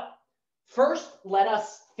 So first, let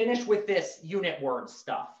us finish with this unit word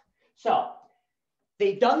stuff. So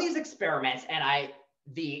they've done these experiments, and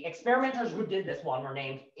the experimenters who did this one were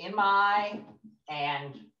named Imai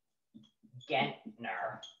and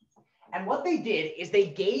Gentner. And what they did is they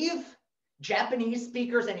gave Japanese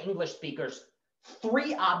speakers and English speakers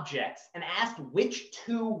 3 objects and asked which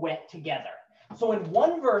 2 went together. So in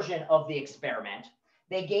one version of the experiment,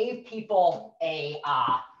 they gave people a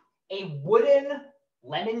wooden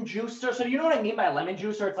lemon juicer. So you know what I mean by a lemon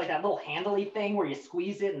juicer? It's like that little handly thing where you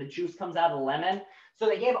squeeze it and the juice comes out of the lemon. So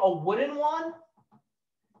they gave a wooden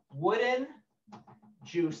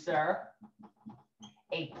juicer,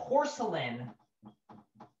 a porcelain,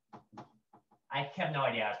 I have no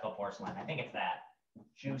idea how to spell porcelain. I think it's that,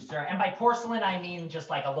 juicer. And by porcelain, I mean just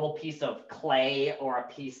like a little piece of clay or a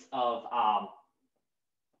piece of,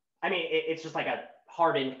 it's just like a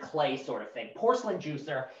hardened clay sort of thing. Porcelain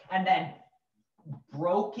juicer, and then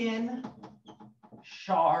broken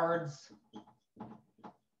shards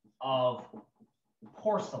of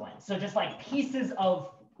porcelain. So just like pieces of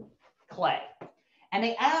clay. And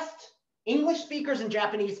they asked English speakers and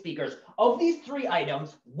Japanese speakers, of these 3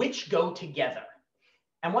 items, which go together?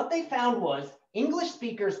 And what they found was English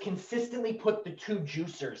speakers consistently put the 2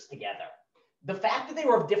 juicers together. The fact that they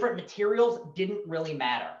were of different materials didn't really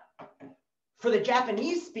matter. For the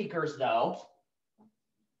Japanese speakers, though,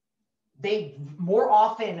 they more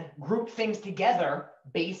often grouped things together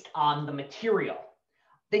based on the material.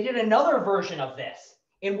 they did another version of this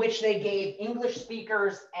in which they gave English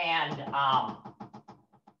speakers and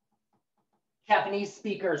Japanese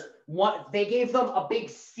speakers, they gave them a big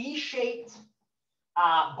C-shaped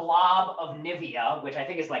blob of Nivea, which I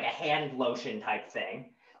think is like a hand lotion type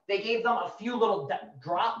thing. They gave them a few little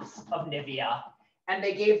drops of Nivea, and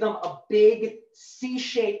they gave them a big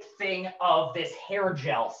C-shaped thing of this hair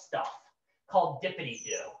gel stuff called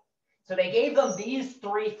Dippity-Doo. So they gave them these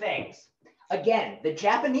three things. Again, the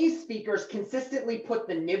Japanese speakers consistently put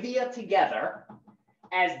the Nivea together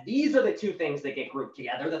as these are the two things that get grouped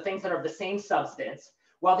together, the things that are of the same substance,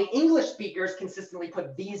 while the English speakers consistently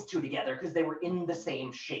put these two together because they were in the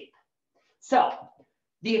same shape. So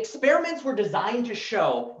the experiments were designed to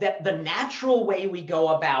show that the natural way we go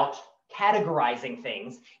about categorizing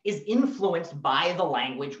things is influenced by the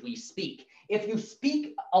language we speak. If you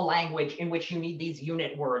speak a language in which you need these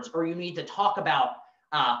unit words, or you need to talk about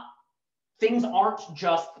things aren't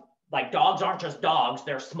just like dogs aren't just dogs,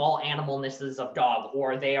 they're small animalnesses of dog,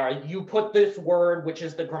 or they are, you put this word, which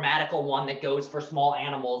is the grammatical one that goes for small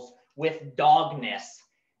animals, with dogness,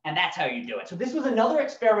 and that's how you do it. So this was another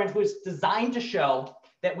experiment was designed to show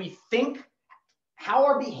that we think how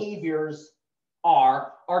our behaviors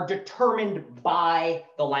are determined by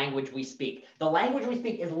the language we speak. The language we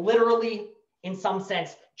speak is literally, in some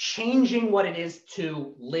sense, changing what it is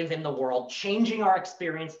to live in the world, changing our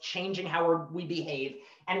experience, changing how we behave,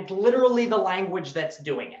 and it's literally the language that's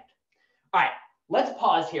doing it. All right, let's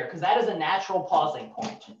pause here because that is a natural pausing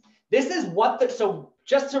point. This is what so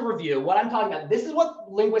just to review what I'm talking about, this is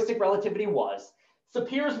what linguistic relativity was.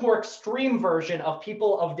 Sapir's more extreme version of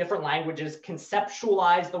people of different languages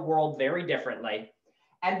conceptualize the world very differently.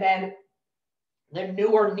 And then the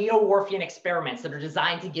newer neo-Whorfian experiments that are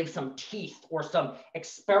designed to give some teeth or some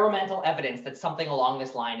experimental evidence that something along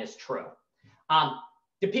this line is true.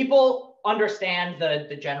 Do people understand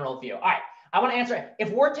the general view? All right, I want to answer,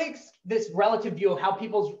 if Whorf takes this relative view of how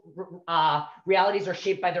people's realities are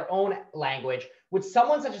shaped by their own language, would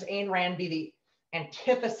someone such as Ayn Rand be the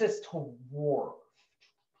antithesis to Whorf?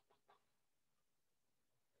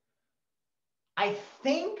 I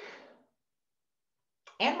think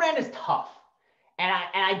Ayn Rand is tough. And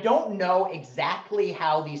I don't know exactly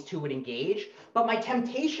how these two would engage, but my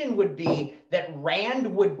temptation would be that Rand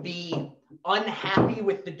would be unhappy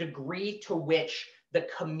with the degree to which the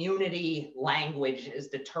community language is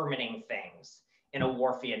determining things in a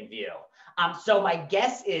Whorfian view. So my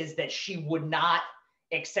guess is that she would not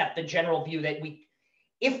accept the general view that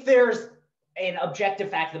if there's an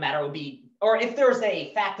objective fact of the matter, it would be, or if there's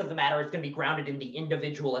a fact of the matter, it's going to be grounded in the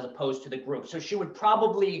individual as opposed to the group. So she would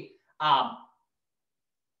probably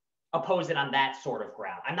oppose it on that sort of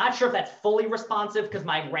ground. I'm not sure if that's fully responsive because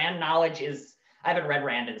my Rand knowledge is, I haven't read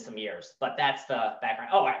Rand in some years, but that's the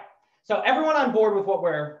background. Oh, all right. So everyone on board with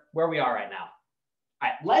where we are right now. All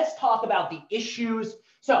right, let's talk about the issues.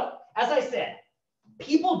 So as I said,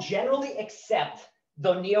 people generally accept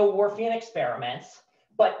the neo-Whorfian experiments,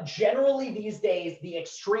 but generally these days, the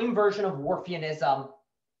extreme version of Whorfianism.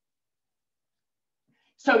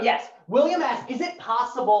 So yes, William asks, is it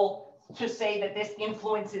possible to say that this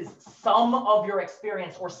influences some of your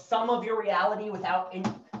experience or some of your reality without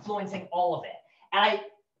influencing all of it? And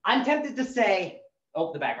I'm tempted to say,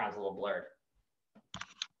 oh, the background's a little blurred.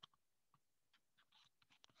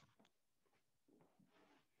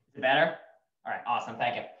 Is it better? All right, awesome,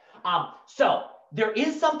 thank you. So there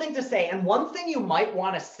is something to say, and one thing you might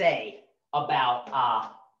want to say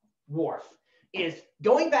about Whorf is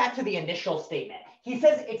going back to the initial statement. He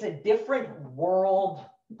says it's a different world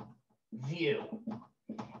view.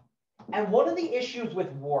 And one of the issues with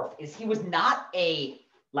Whorf is he was not a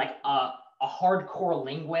hardcore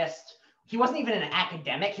linguist. He wasn't even an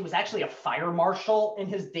academic. He was actually a fire marshal in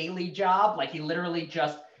his daily job. Like he literally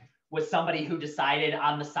just was somebody who decided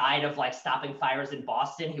on the side of like stopping fires in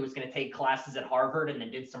Boston, he was going to take classes at Harvard and then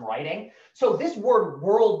did some writing. So this word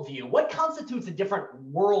worldview, what constitutes a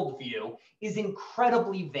different worldview is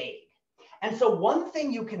incredibly vague. And so one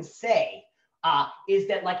thing you can say is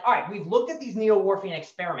that like, all right, we've looked at these neo-Whorfian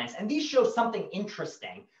experiments and these show something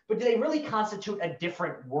interesting, but do they really constitute a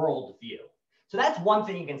different worldview? So that's one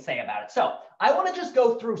thing you can say about it. So I want to just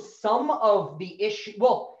go through some of the issues.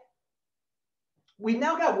 Well, we've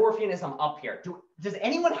now got Whorfianism up here. Does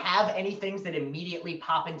anyone have any things that immediately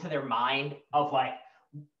pop into their mind of like,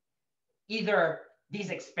 either these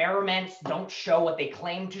experiments don't show what they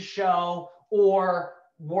claim to show, or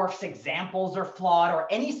Whorf's examples are flawed, or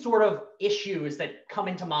any sort of issues that come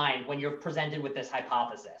into mind when you're presented with this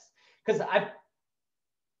hypothesis? Because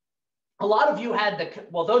a lot of you had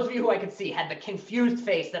those of you who I could see had the confused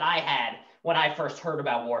face that I had when I first heard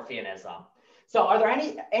about Whorfianism. So are there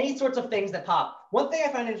any sorts of things that pop? One thing I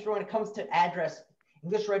find interesting when it comes to address,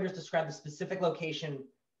 English writers describe the specific location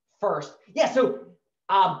first. Yeah, so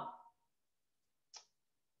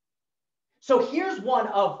here's one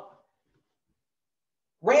of,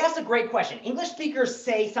 Ray asked a great question. English speakers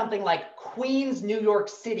say something like Queens, New York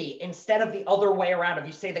City, instead of the other way around, if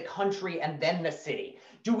you say the country and then the city.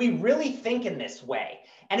 Do we really think in this way?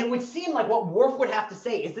 And it would seem like what Worf would have to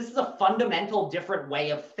say is this is a fundamental different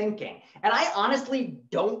way of thinking. And I honestly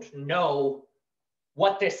don't know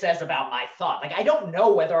what this says about my thought. Like, I don't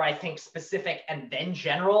know whether I think specific and then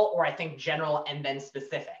general, or I think general and then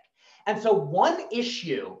specific. And so one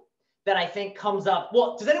issue that I think comes up,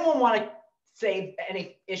 well, does anyone want to say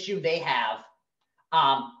any issue they have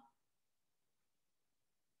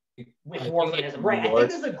with Worfianism? Right, I think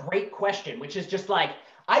this is a great question, which is just like,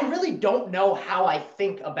 I really don't know how I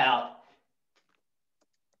think about,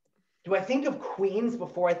 do I think of Queens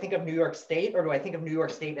before I think of New York State, or do I think of New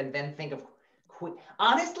York State and then think of Queens?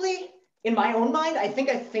 Honestly, in my own mind, I think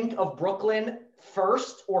of Brooklyn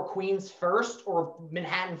first, or Queens first, or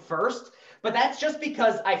Manhattan first, but that's just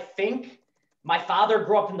because I think my father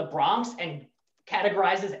grew up in the Bronx and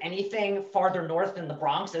categorizes anything farther north than the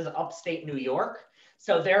Bronx as upstate New York.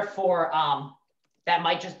 So therefore, that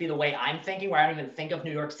might just be the way I'm thinking, where I don't even think of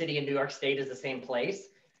New York City and New York State as the same place.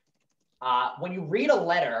 When you read a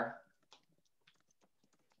letter,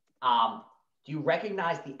 do you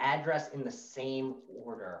recognize the address in the same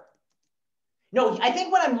order? No, I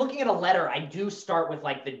think when I'm looking at a letter, I do start with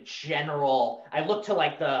like the general, I look to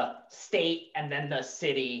like the state and then the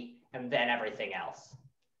city and then everything else.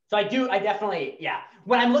 So I definitely, yeah.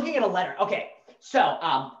 When I'm looking at a letter, okay,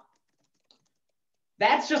 so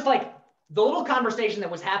that's just like the little conversation that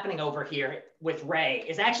was happening over here with Ray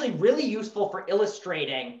is actually really useful for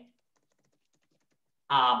illustrating.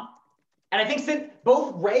 And I think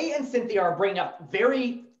both Ray and Cynthia are bringing up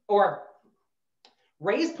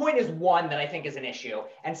Ray's point is one that I think is an issue,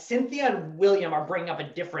 and Cynthia and William are bringing up a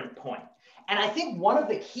different point. And I think one of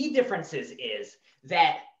the key differences is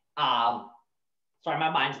that, sorry, my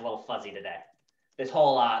mind's a little fuzzy today. This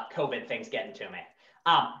whole COVID thing's getting to me.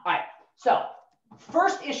 All right, so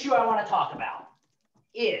first issue I want to talk about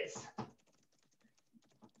is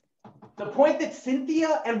the point that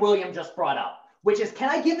Cynthia and William just brought up, which is, can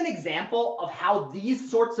I give an example of how these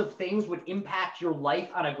sorts of things would impact your life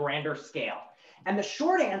on a grander scale? And the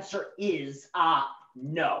short answer is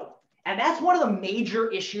no. And that's one of the major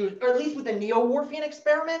issues, or at least with the Neo-Worfian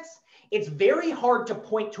experiments. It's very hard to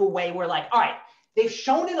point to a way where, like, all right, they've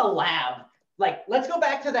shown in a lab, like, let's go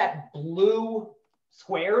back to that blue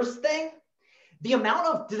squares thing. The amount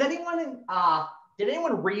of, did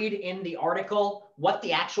anyone read in the article what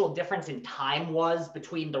the actual difference in time was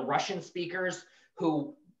between the Russian speakers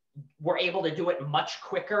who were able to do it much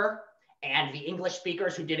quicker and the English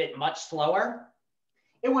speakers who did it much slower?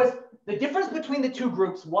 It was, the difference between the two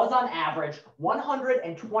groups was on average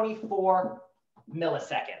 124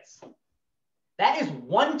 milliseconds. That is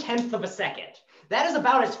 1/10 of a second. That is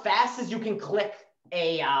about as fast as you can click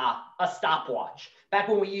a stopwatch. Back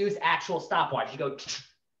when we used actual stopwatch, you go,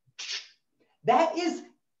 that is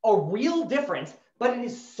a real difference, but it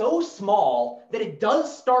is so small that it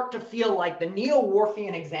does start to feel like the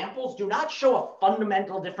Neo-Worfian examples do not show a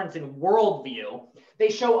fundamental difference in worldview. They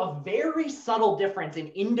show a very subtle difference in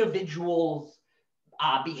individuals'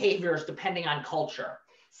 behaviors depending on culture.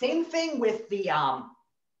 Same thing with the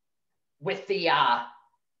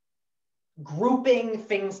grouping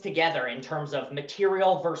things together in terms of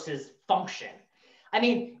material versus function. I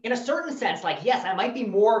mean, in a certain sense, like, yes, I might be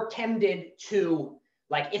more tended to,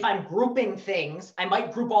 like, if I'm grouping things, I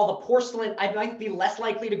might group all the porcelain. I might be less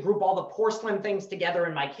likely to group all the porcelain things together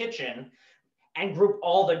in my kitchen and group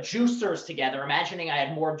all the juicers together, imagining I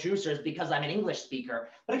had more juicers because I'm an English speaker.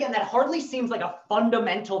 But again, that hardly seems like a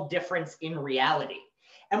fundamental difference in reality.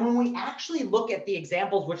 And when we actually look at the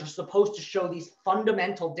examples which are supposed to show these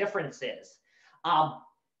fundamental differences,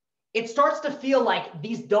 it starts to feel like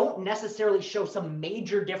these don't necessarily show some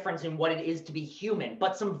major difference in what it is to be human,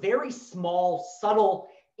 but some very small, subtle,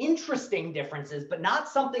 interesting differences, but not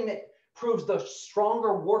something that proves the stronger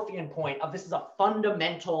Worfian point of this is a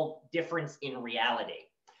fundamental difference in reality.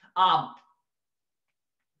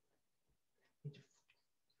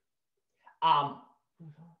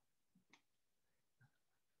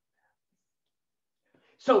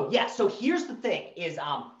 So here's the thing is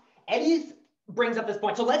Eddie brings up this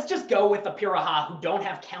point. So let's just go with the Piraha who don't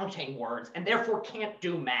have counting words and therefore can't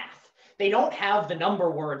do math. They don't have the number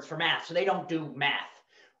words for math, so they don't do math.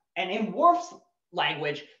 And in Worf's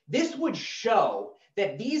language, this would show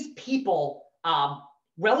that these people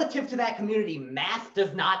relative to that community, math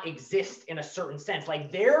does not exist in a certain sense.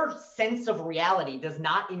 Like their sense of reality does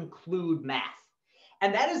not include math.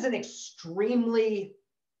 And that is an extremely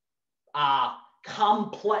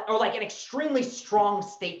complex, or like an extremely strong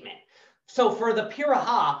statement. So for the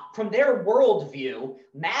Piraha, from their worldview,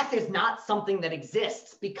 math is not something that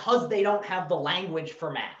exists because they don't have the language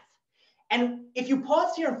for math. And if you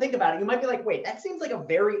pause here and think about it, you might be like, wait, that seems like a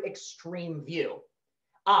very extreme view.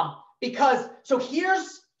 Because, so here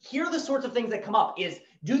are the sorts of things that come up is,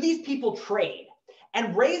 do these people trade?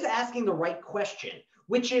 And Ray's asking the right question,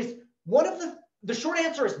 which is, one of the short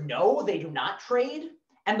answer is no, they do not trade.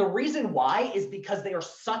 And the reason why is because they are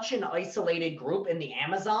such an isolated group in the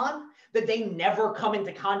Amazon that they never come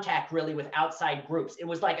into contact really with outside groups. It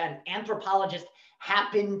was like an anthropologist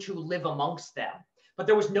happened to live amongst them, but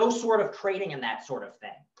there was no sort of trading and that sort of thing.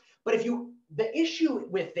 But the issue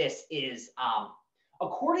with this is,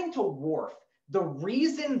 according to Worf, the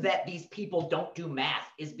reason that these people don't do math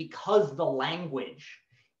is because the language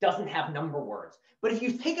doesn't have number words. But if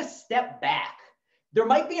you take a step back, there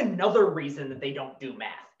might be another reason that they don't do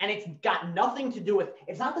math. And it's got nothing to do with,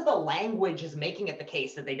 it's not that the language is making it the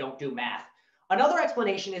case that they don't do math. Another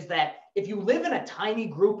explanation is that if you live in a tiny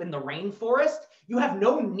group in the rainforest, you have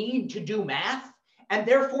no need to do math, and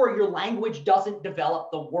therefore your language doesn't develop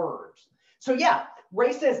the words. So yeah,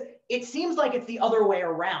 Ray says, it seems like it's the other way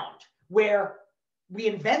around, where we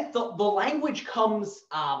invent the language comes,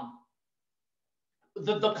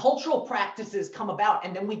 the cultural practices come about,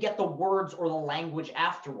 and then we get the words or the language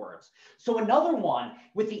afterwards. So another one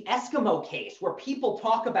with the Eskimo case, where people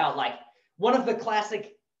talk about, like, one of the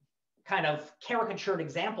classic kind of caricatured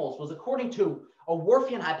examples was, according to a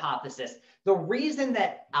Worfian hypothesis, the reason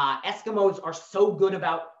that Eskimos are so good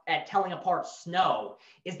at telling apart snow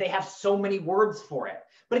is they have so many words for it.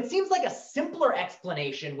 But it seems like a simpler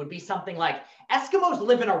explanation would be something like, Eskimos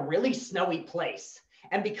live in a really snowy place.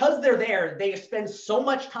 And because they're there, they spend so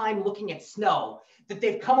much time looking at snow that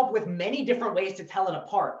they've come up with many different ways to tell it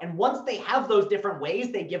apart. And once they have those different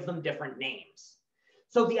ways, they give them different names.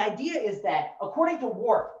 So the idea is that, according to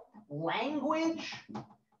Worf, language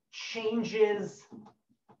changes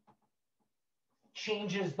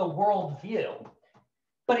the worldview.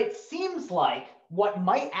 But it seems like what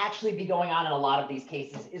might actually be going on in a lot of these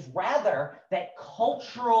cases is rather that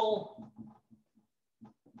cultural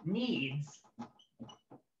needs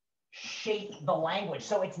shape the language.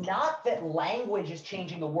 So it's not that language is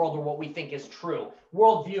changing the world or what we think is true,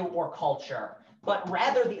 worldview or culture, but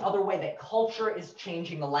rather the other way, that culture is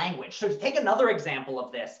changing the language. So to take another example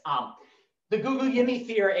of this, the Gugu-Yimmy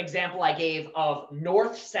theory example I gave of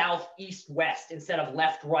north, south, east, west, instead of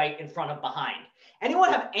left, right, in front of, behind.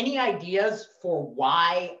 Anyone have any ideas for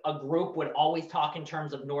why a group would always talk in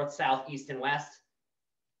terms of north, south, east, and west?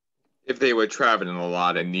 If they were traveling a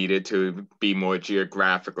lot and needed to be more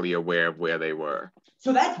geographically aware of where they were.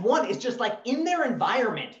 So that's one, it's just like in their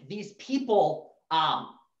environment, these people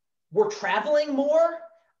were traveling more.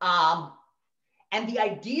 And the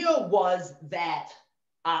idea was that,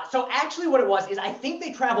 so actually what it was is, I think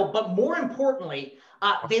they traveled, but more importantly,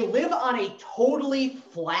 they live on a totally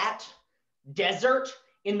flat desert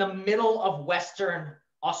in the middle of Western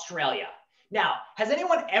Australia. Now, has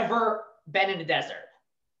anyone ever been in a desert?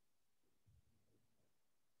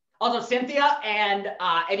 Also, Cynthia and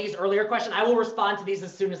Eddie's earlier question, I will respond to these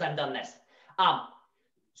as soon as I'm done this.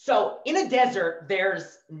 So in a desert,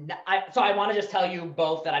 so I want to just tell you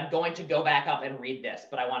both that I'm going to go back up and read this,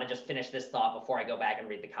 but I want to just finish this thought before I go back and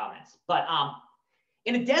read the comments. But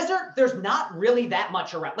in a desert, there's not really that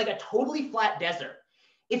much around, like a totally flat desert.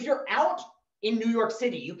 If you're out in New York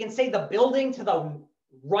City, you can say the building to the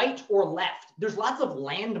right or left, there's lots of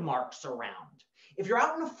landmarks around. If you're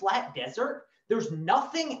out in a flat desert, there's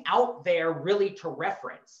nothing out there really to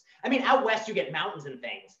reference. I mean, out west, you get mountains and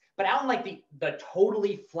things, but out in like the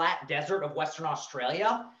totally flat desert of Western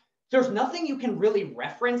Australia, there's nothing you can really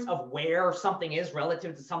reference of where something is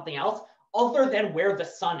relative to something else other than where the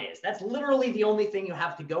sun is. That's literally the only thing you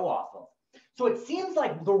have to go off of. So it seems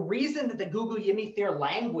like the reason that the Gugu-Yimmy theory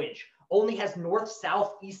language only has north,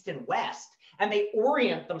 south, east, and west, and they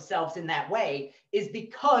orient themselves in that way, is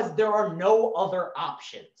because there are no other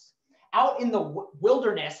options. Out in the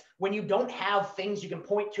wilderness, when you don't have things you can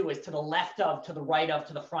point to as to the left of, to the right of,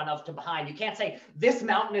 to the front of, to behind, you can't say this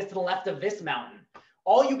mountain is to the left of this mountain.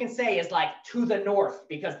 All you can say is like to the north,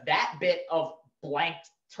 because that bit of blank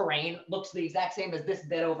terrain looks the exact same as this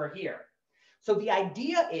bit over here. So the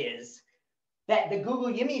idea is that the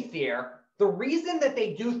Gugu-Yimmy theory, the reason that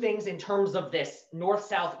they do things in terms of this north,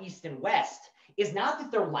 south, east, and west is not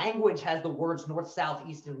that their language has the words north, south,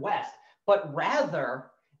 east, and west, but rather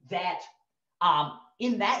that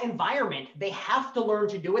in that environment, they have to learn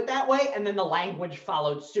to do it that way. And then the language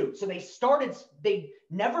followed suit. So they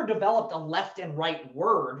never developed a left and right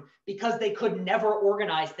word because they could never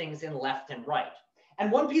organize things in left and right.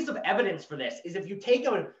 And one piece of evidence for this is if you take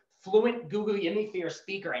a fluent Google Yimithir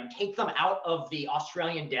speaker and take them out of the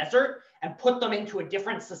Australian desert and put them into a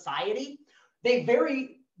different society, I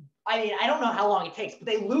don't know how long it takes, but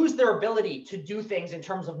they lose their ability to do things in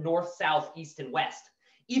terms of north, south, east, and west,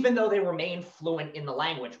 even though they remain fluent in the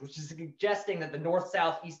language, which is suggesting that the north,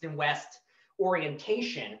 south, east, and west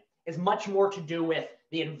orientation is much more to do with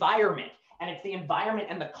the environment. And it's the environment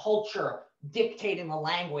and the culture dictating the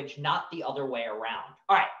language, not the other way around.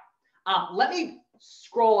 All right, let me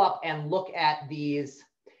scroll up and look at these.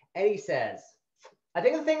 Eddie says, I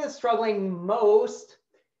think the thing that's struggling most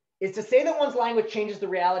is to say that one's language changes the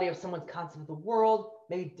reality of someone's concept of the world.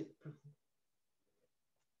 Maybe,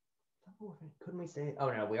 couldn't we say,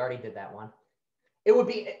 oh no, we already did that one. It would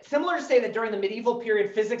be similar to say that during the medieval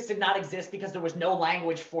period, physics did not exist because there was no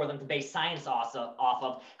language for them to base science off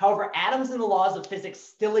of. However, atoms and the laws of physics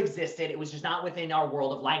still existed. It was just not within our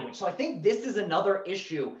world of language. So I think this is another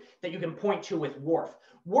issue that you can point to with Worf.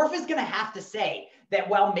 Worf is going to have to say that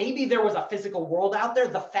while maybe there was a physical world out there,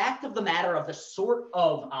 the fact of the matter of the sort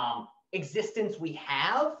of existence we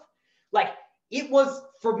have, like it was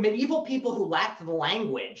for medieval people who lacked the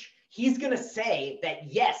language, he's going to say that,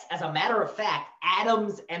 yes, as a matter of fact,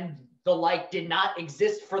 atoms and the like did not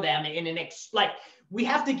exist for them in an, we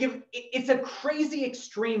have to give, it's a crazy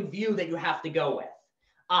extreme view that you have to go with.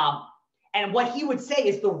 And what he would say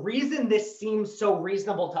is the reason this seems so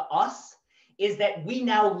reasonable to us is that we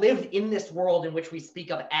now live in this world in which we speak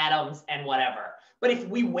of atoms and whatever. But if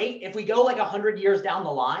we go like 100 years down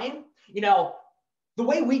the line, you know, the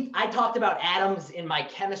way I talked about atoms in my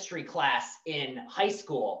chemistry class in high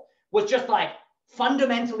school was just like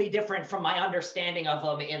fundamentally different from my understanding of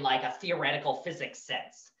them in like a theoretical physics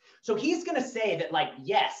sense. So he's going to say that like,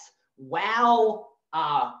 yes, while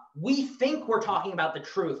we think we're talking about the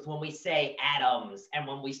truth when we say atoms and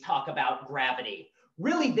when we talk about gravity,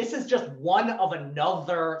 really this is just one of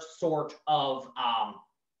another sort of,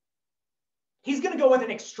 he's going to go with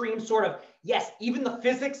an extreme sort of, yes, even the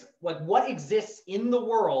physics, like what exists in the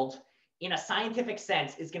world in a scientific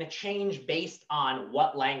sense is going to change based on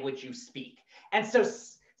what language you speak. And so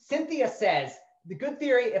Cynthia says, the good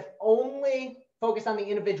theory, if only focused on the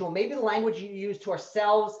individual, maybe the language you use to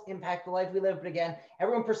ourselves impact the life we live, but again,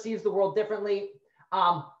 everyone perceives the world differently.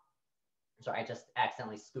 Sorry, I just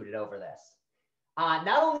accidentally scooted over this.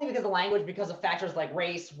 Not only because of language, because of factors like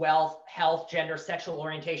race, wealth, health, gender, sexual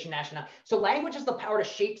orientation, nationality. So language has the power to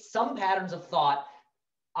shape some patterns of thought.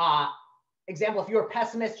 Example, if you're a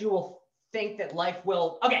pessimist, you will think that life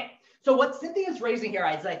will, okay. So what Cynthia's raising here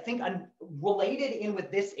is, I think, related in with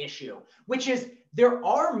this issue, which is there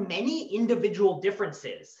are many individual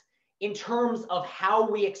differences in terms of how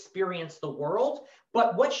we experience the world.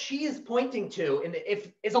 But what she is pointing to,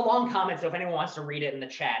 is a long comment, so if anyone wants to read it in the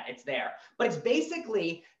chat, it's there. But it's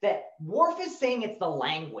basically that Worf is saying it's the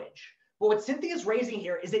language. But what Cynthia's raising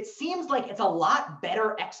here is it seems like it's a lot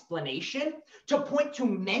better explanation to point to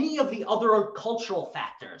many of the other cultural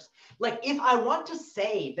factors. Like if I want to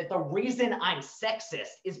say that the reason I'm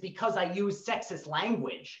sexist is because I use sexist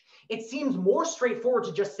language, it seems more straightforward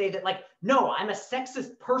to just say that like, no, I'm a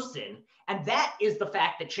sexist person. And that is the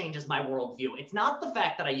fact that changes my worldview. It's not the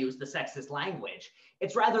fact that I use the sexist language.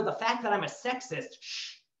 It's rather the fact that I'm a sexist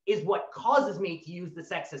is what causes me to use the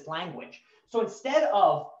sexist language. So instead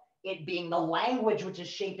of it being the language which is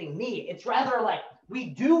shaping me, it's rather like we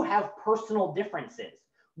do have personal differences.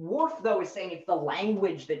 Worf, though, is saying it's the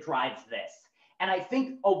language that drives this. And I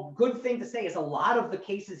think a good thing to say is a lot of the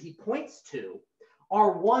cases he points to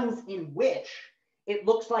are ones in which it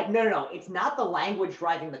looks like, no, it's not the language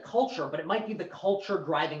driving the culture, but it might be the culture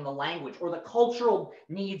driving the language, or the cultural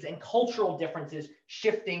needs and cultural differences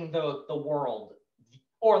shifting the world.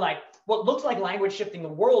 Or like what looks like language shifting the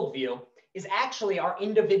worldview is actually our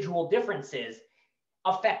individual differences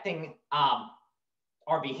affecting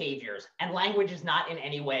our behaviors. And language is not in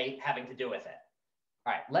any way having to do with it.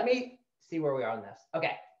 All right, let me see where we are on this.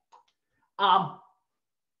 Okay.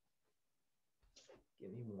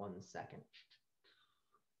 Give me 1 second.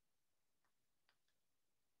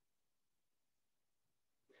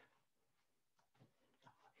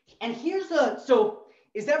 And here's so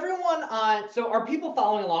is everyone so are people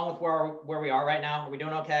following along with where we are right now? Are we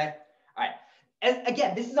doing okay? All right. And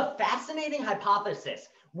again, this is a fascinating hypothesis,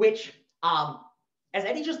 which, as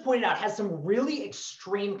Eddie just pointed out, has some really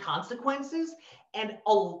extreme consequences and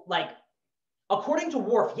a according to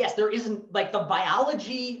Worf, yes, there isn't, like, the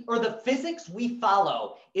biology or the physics we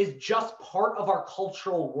follow is just part of our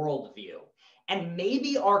cultural worldview. And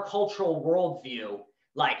maybe our cultural worldview,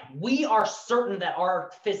 like, we are certain that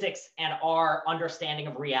our physics and our understanding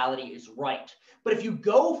of reality is right. But if you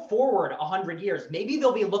go forward 100 years, maybe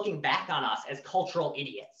they'll be looking back on us as cultural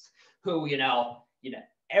idiots who,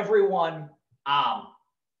 everyone,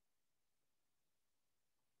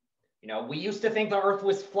 we used to think the earth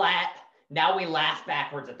was flat. Now we laugh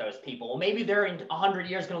backwards at those people. Well, maybe they're in 100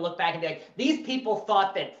 years going to look back and be like, these people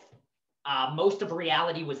thought that most of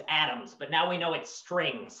reality was atoms, but now we know it's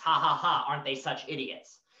strings. Ha ha ha, aren't they such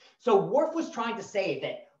idiots? So Worf was trying to say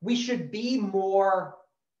that we should be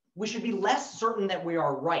less certain that we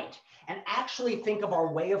are right and actually think of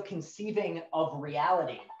our way of conceiving of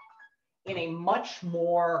reality in a much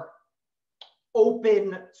more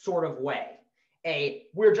open sort of way.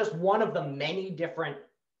 We're just one of the many different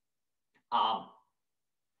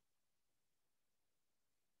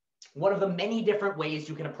ways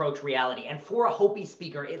you can approach reality. And for a Hopi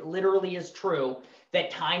speaker, it literally is true that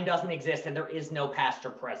time doesn't exist and there is no past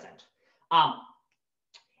or present.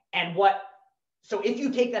 So if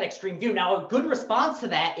you take that extreme view, now a good response to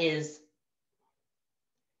that is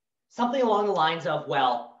something along the lines of,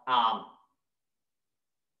 well,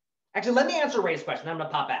 actually, let me answer Ray's question. I'm going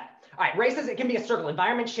to pop back. All right, Ray says it can be a circle.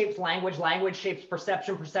 Environment shapes language. Language shapes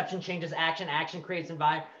perception. Perception changes action. Action creates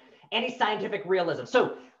environment. Anti-scientific realism.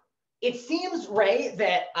 So it seems, Ray,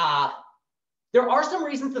 that there are some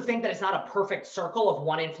reasons to think that it's not a perfect circle of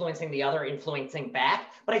one influencing the other, influencing back.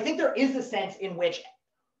 But I think there is a sense in which,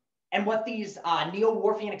 and what these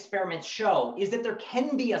neo-Worfian experiments show, is that there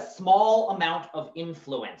can be a small amount of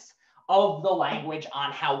influence of the language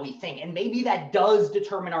on how we think. And maybe that does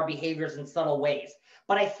determine our behaviors in subtle ways.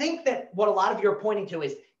 But I think that what a lot of you are pointing to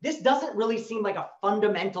is this doesn't really seem like a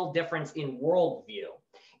fundamental difference in worldview.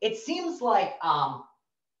 It seems like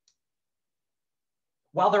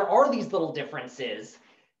while there are these little differences,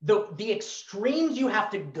 the extremes you have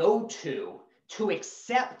to go to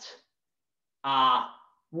accept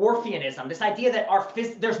Worfianism, this idea that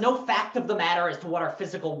there's no fact of the matter as to what our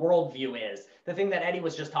physical worldview is, the thing that Eddie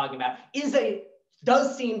was just talking about,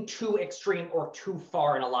 does seem too extreme or too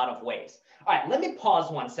far in a lot of ways. All right, let me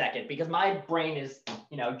pause 1 second because my brain is,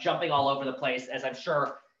 jumping all over the place, as I'm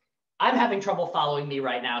sure I'm having trouble following me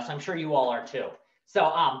right now, so I'm sure you all are too.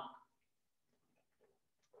 So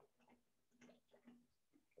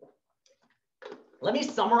let me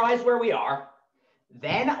summarize where we are.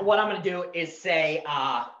 Then what I'm going to do is say,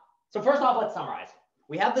 so first off, let's summarize.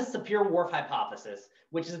 We have the Sapir-Whorf hypothesis,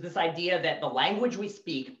 which is this idea that the language we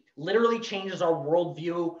speak literally changes our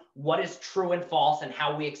worldview, what is true and false, and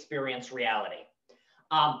how we experience reality.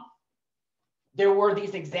 There were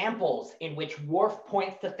these examples in which Whorf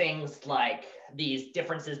points to things like these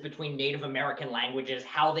differences between Native American languages,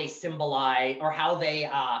 how they symbolize, or how they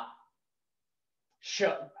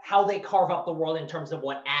carve up the world in terms of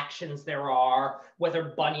what actions there are,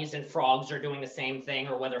 whether bunnies and frogs are doing the same thing,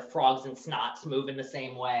 or whether frogs and snots move in the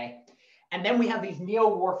same way. And then we have these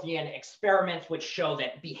neo-Worfian experiments which show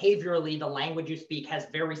that behaviorally, the language you speak has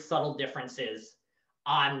very subtle differences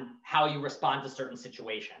on how you respond to certain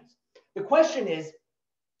situations. The question is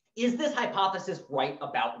this hypothesis right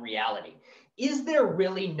about reality? Is there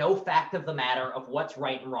really no fact of the matter of what's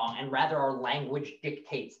right and wrong, and rather our language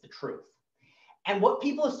dictates the truth? And what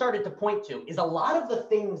people have started to point to is a lot of the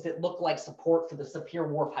things that look like support for the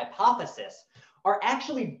Sapir-Whorf hypothesis are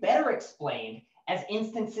actually better explained as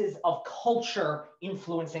instances of culture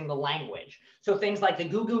influencing the language. So things like the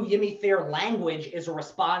Gugu Yimithir language is a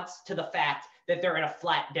response to the fact that they're in a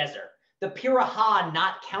flat desert. The Piraha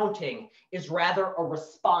not counting is rather a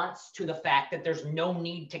response to the fact that there's no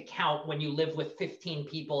need to count when you live with 15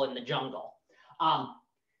 people in the jungle.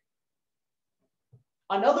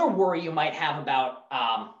 Another worry you might have about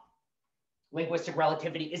linguistic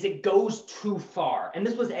relativity is it goes too far. And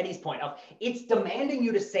this was Eddie's point of it's demanding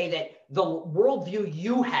you to say that the worldview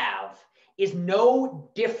you have is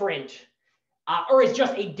no different or is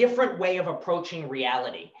just a different way of approaching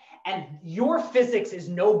reality. And your physics is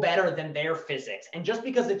no better than their physics. And just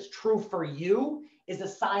because it's true for you is a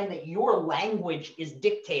sign that your language is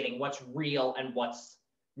dictating what's real and what's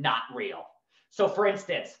not real. So for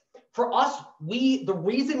instance, for us, the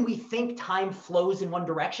reason we think time flows in one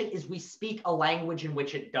direction is we speak a language in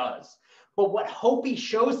which it does. But what Hopi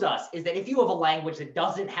shows us is that if you have a language that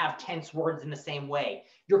doesn't have tense words in the same way,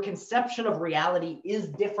 your conception of reality is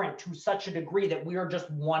different to such a degree that we are just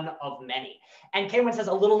one of many. And Kaywin says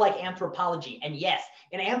a little like anthropology. And yes,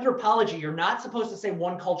 in anthropology, you're not supposed to say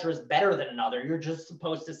one culture is better than another. You're just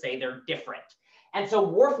supposed to say they're different. And so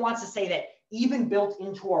Whorf wants to say that even built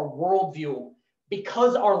into our worldview,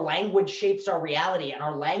 because our language shapes our reality and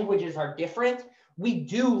our languages are different, we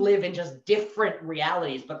do live in just different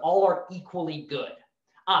realities, but all are equally good.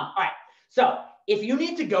 All right, so if you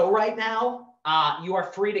need to go right now, you are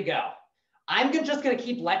free to go. I'm just gonna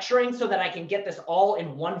keep lecturing so that I can get this all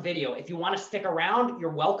in one video. If you wanna stick around, you're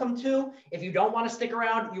welcome to. If you don't wanna stick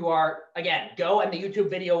around, you are, again, go and the YouTube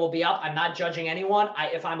video will be up. I'm not judging anyone.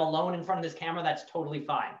 If I'm alone in front of this camera, that's totally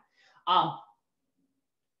fine. I'm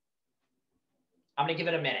gonna give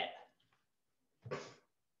it a minute.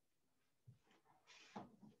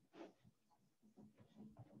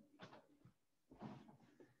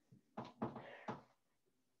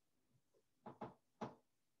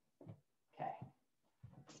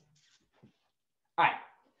 All right,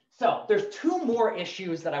 so there's two more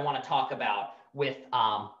issues that I want to talk about with,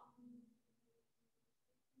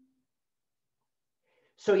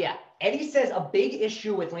 so yeah, Eddie says a big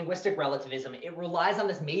issue with linguistic relativism, it relies on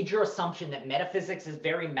this major assumption that metaphysics is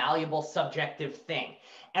very malleable, subjective thing.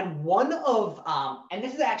 And one of, and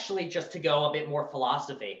this is actually just to go a bit more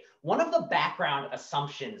philosophy, one of the background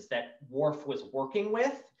assumptions that Worf was working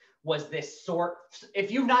with was this sort,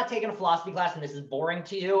 if you've not taken a philosophy class and this is boring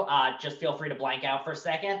to you, just feel free to blank out for a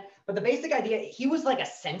second. But the basic idea, he was like a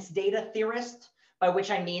sense data theorist, by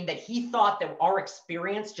which I mean that he thought that our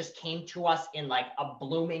experience just came to us in like a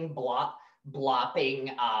blooming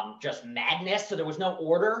blopping just madness. So there was no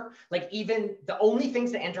order. Like even the only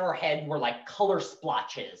things that enter our head were like color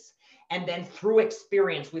splotches. And then through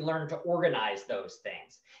experience, we learned to organize those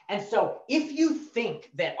things. And so if you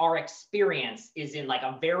think that our experience is in like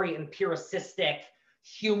a very empiricistic,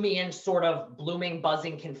 Humean sort of blooming,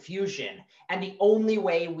 buzzing confusion, and the only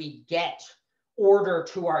way we get order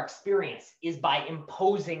to our experience is by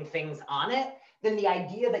imposing things on it, then the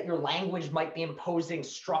idea that your language might be imposing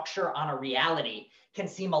structure on a reality can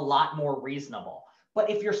seem a lot more reasonable. But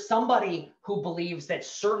if you're somebody who believes that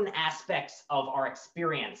certain aspects of our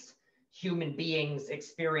experience, human beings'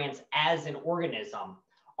 experience as an organism,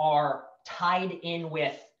 are tied in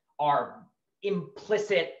with our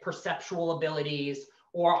implicit perceptual abilities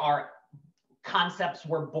or our concepts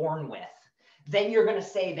we're born with, then you're going to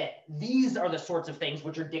say that these are the sorts of things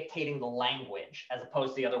which are dictating the language as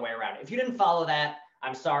opposed to the other way around. If you didn't follow that,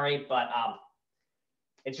 I'm sorry, but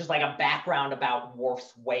it's just like a background about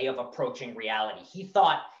Worf's way of approaching reality.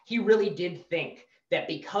 He really did think that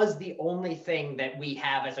because the only thing that we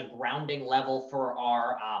have as a grounding level for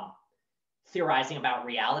our theorizing about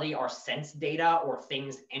reality are sense data or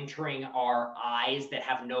things entering our eyes that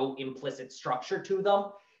have no implicit structure to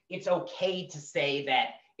them, it's okay to say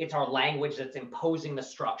that it's our language that's imposing the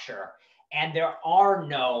structure and there are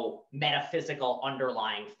no metaphysical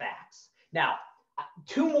underlying facts. Now,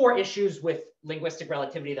 two more issues with linguistic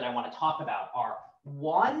relativity that I want to talk about are,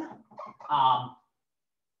 one,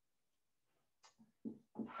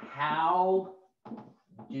 how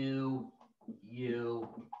do you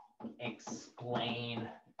explain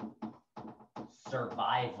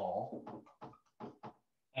survival?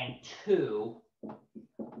 And two,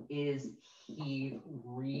 is he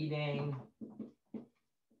reading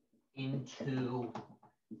into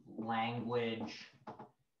language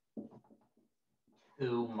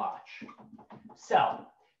too much? So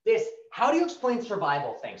this, how do you explain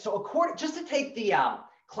survival thing? So just to take the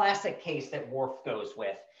classic case that Worf goes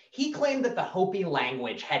with, he claimed that the Hopi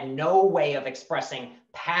language had no way of expressing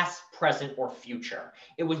past, present, or future.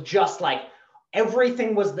 It was just like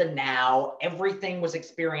everything was the now, everything was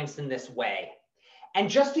experienced in this way. And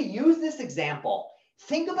just to use this example,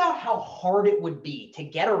 think about how hard it would be to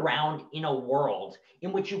get around in a world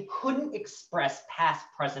in which you couldn't express past,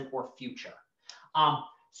 present, or future.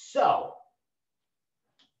 So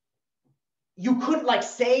you could like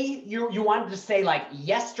say, you wanted to say like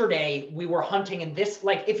yesterday we were hunting in this,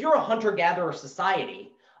 like if you're a hunter-gatherer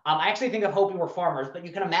society, I actually think of Hopi were farmers, but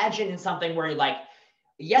you can imagine in something where you're like,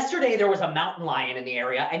 yesterday there was a mountain lion in the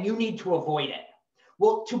area and you need to avoid it.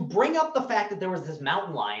 Well, to bring up the fact that there was this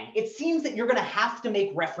mountain lion, it seems that you're going to have to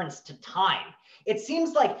make reference to time. It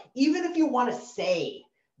seems like even if you want to say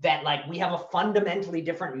that like we have a fundamentally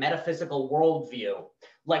different metaphysical worldview,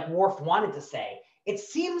 like Worf wanted to say, it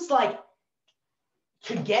seems like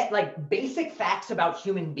to get like basic facts about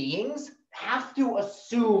human beings have to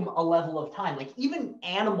assume a level of time. Like even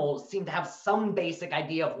animals seem to have some basic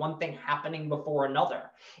idea of one thing happening before another.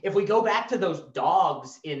 If we go back to those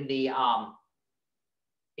dogs in the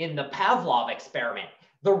Pavlov experiment,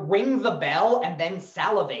 the ring the bell and then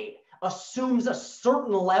salivate assumes a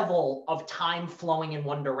certain level of time flowing in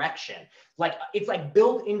one direction. Like it's like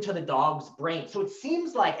built into the dog's brain. So it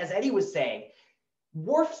seems like, as Eddie was saying,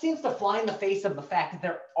 Worf seems to fly in the face of the fact that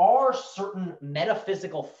there are certain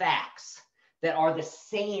metaphysical facts that are the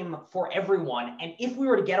same for everyone. And if we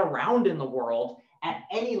were to get around in the world at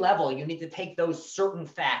any level, you need to take those certain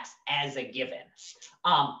facts as a given.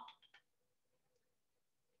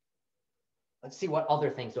 Let's see, what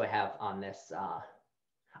other things do I have on this?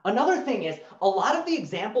 Another thing is, a lot of the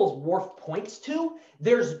examples Worf points to,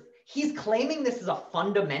 he's claiming this is a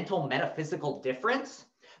fundamental metaphysical difference,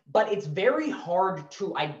 but it's very hard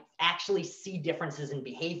to actually see differences in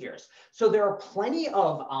behaviors. So there are plenty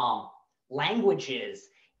of languages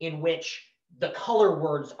in which the color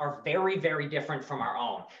words are very, very different from our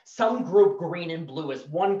own. Some group green and blue as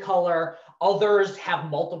one color. Others have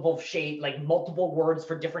multiple shades, like multiple words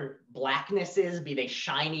for different blacknesses, be they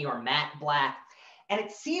shiny or matte black. And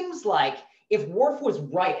it seems like if Worf was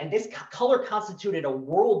right and this color constituted a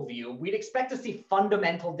worldview, we'd expect to see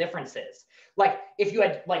fundamental differences. Like if you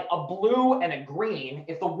had like a blue and a green,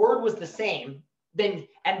 if the word was the same, then,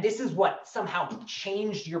 and this is what somehow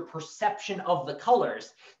changed your perception of the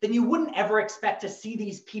colors, then you wouldn't ever expect to see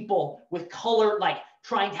these people with color, like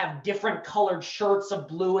trying to have different colored shirts of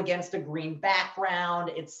blue against a green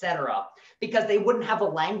background, etc., because they wouldn't have a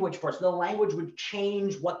language for it. So the language would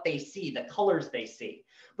change what they see, the colors they see.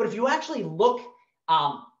 But if you actually look,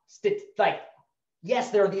 yes,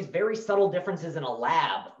 there are these very subtle differences in a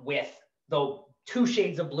lab with the 2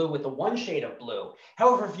 shades of blue with the 1 shade of blue.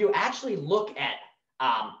 However, if you actually look at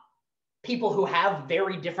people who have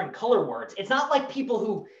very different color words, it's not like people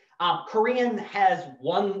who, Korean has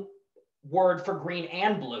 1 word for green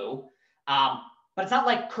and blue, but it's not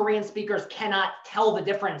like Korean speakers cannot tell the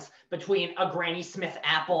difference between a Granny Smith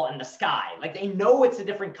apple and the sky. Like they know it's a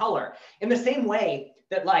different color. In the same way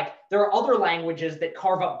that like there are other languages that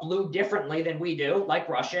carve up blue differently than we do, like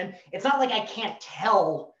Russian. It's not like I can't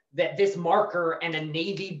tell that this marker and a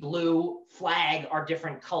navy blue flag are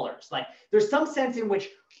different colors. Like there's some sense in which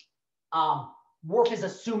Worf is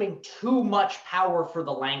assuming too much power for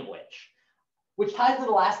the language, which ties to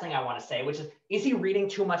the last thing I want to say, which is he reading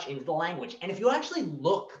too much into the language? And if you actually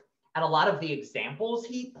look at a lot of the examples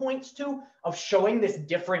he points to of showing this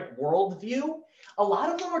different worldview, a lot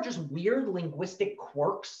of them are just weird linguistic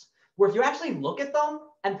quirks, where if you actually look at them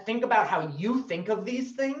and think about how you think of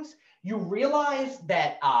these things, you realize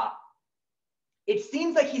that it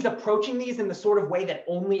seems like he's approaching these in the sort of way that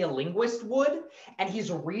only a linguist would, and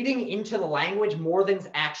he's reading into the language more than's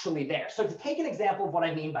actually there. So to take an example of what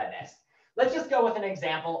I mean by this, let's just go with an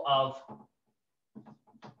example of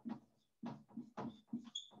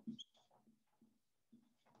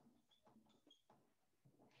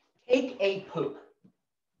take a poop.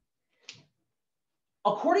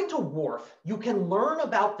 According to Worf, you can learn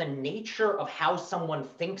about the nature of how someone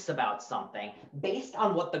thinks about something based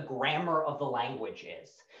on what the grammar of the language is.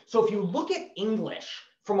 So if you look at English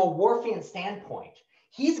from a Worfian standpoint,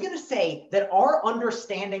 he's going to say that our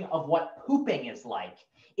understanding of what pooping is like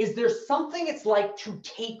is there's something it's like to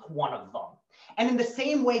take one of them. And in the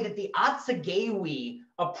same way that the Atsugawi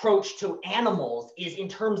approach to animals is in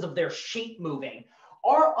terms of their shape moving,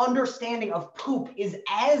 our understanding of poop is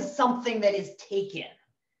as something that is taken.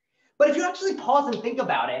 But if you actually pause and think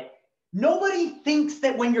about it, nobody thinks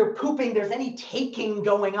that when you're pooping, there's any taking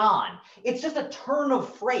going on. It's just a turn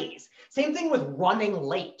of phrase. Same thing with running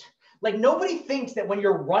late. Like nobody thinks that when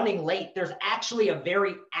you're running late, there's actually a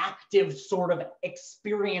very active sort of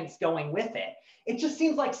experience going with it. It just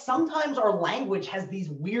seems like sometimes our language has these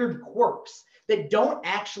weird quirks that don't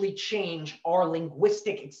actually change our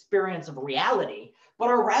linguistic experience of reality, but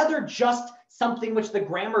are rather just something which the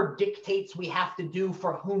grammar dictates we have to do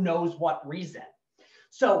for who knows what reason.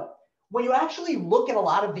 So when you actually look at a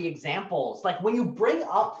lot of the examples, like when you bring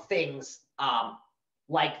up things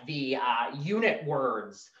like the unit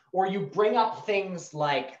words, or you bring up things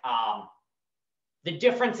like the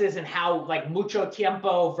differences in how like mucho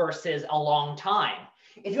tiempo versus a long time,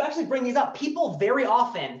 if you actually bring these up, people very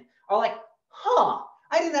often are like, huh,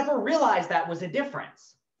 I didn't ever realize that was a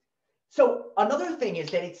difference. So another thing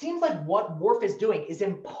is that it seems like what Worf is doing is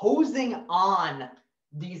imposing on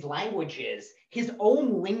these languages his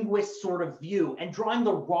own linguist sort of view and drawing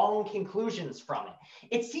the wrong conclusions from it.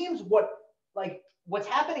 It seems what's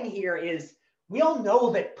happening here is we all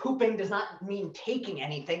know that pooping does not mean taking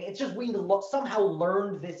anything. It's just we somehow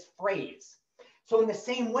learned this phrase. So in the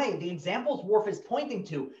same way, the examples Worf is pointing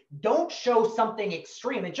to don't show something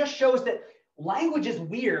extreme. It just shows that language is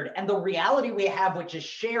weird, and the reality we have, which is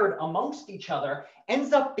shared amongst each other,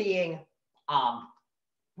 ends up being,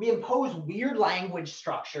 we impose weird language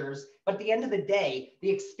structures, but at the end of the day, the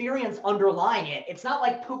experience underlying it, it's not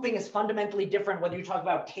like pooping is fundamentally different whether you talk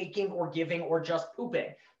about taking or giving or just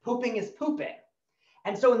pooping. Pooping is pooping.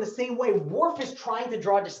 And so in the same way, Worf is trying to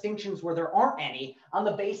draw distinctions where there aren't any on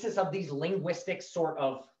the basis of these linguistic sort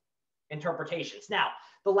of interpretations. Now,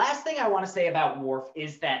 the last thing I want to say about Worf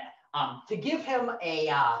is that to give him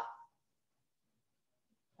a,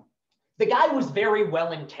 the guy was very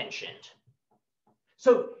well-intentioned.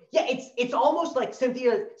 So yeah, it's almost like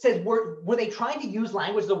Cynthia says, were they trying to use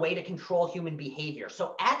language as a way to control human behavior?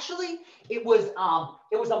 So actually, it was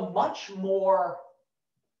a much more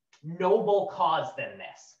noble cause than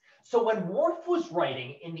this. So when Worf was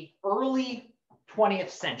writing in the early 20th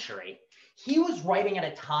century, he was writing at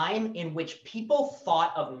a time in which people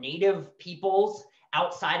thought of native peoples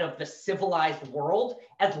outside of the civilized world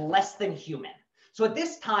as less than human. So at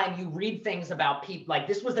this time, you read things about people, like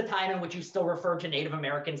this was the time in which you still referred to Native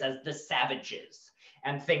Americans as the savages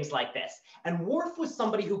and things like this. And Worf was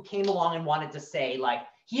somebody who came along and wanted to say, like,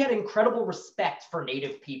 he had incredible respect for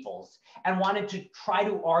native peoples and wanted to try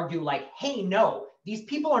to argue like, hey, no, these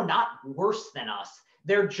people are not worse than us.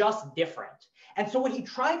 They're just different. And so what he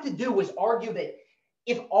tried to do was argue that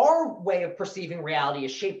if our way of perceiving reality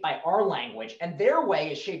is shaped by our language and their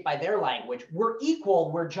way is shaped by their language, we're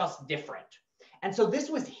equal, we're just different. And so this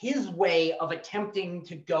was his way of attempting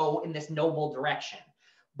to go in this noble direction.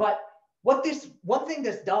 But what this, one thing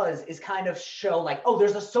this does is kind of show like, oh,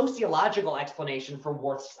 there's a sociological explanation for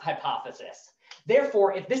Worf's hypothesis.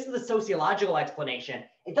 Therefore, if this is the sociological explanation,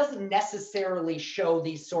 it doesn't necessarily show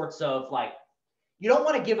these sorts of like, you don't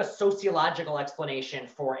want to give a sociological explanation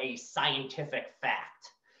for a scientific fact.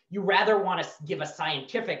 You rather want to give a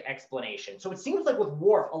scientific explanation. So it seems like with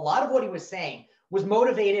Worf, a lot of what he was saying was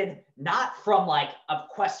motivated not from like a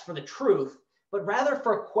quest for the truth, but rather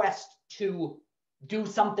for a quest to do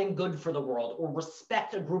something good for the world or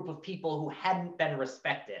respect a group of people who hadn't been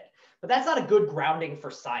respected. But that's not a good grounding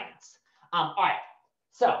for science. All right,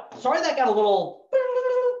 so sorry that got a little,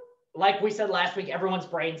 like we said last week, everyone's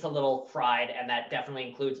brain's a little fried, and that definitely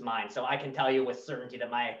includes mine. So I can tell you with certainty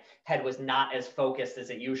that my head was not as focused as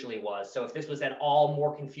it usually was. So if this was at all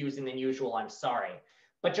more confusing than usual, I'm sorry.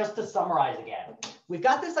 But just to summarize again, we've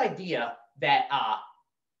got this idea that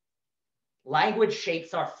language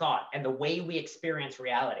shapes our thought and the way we experience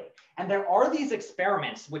reality. And there are these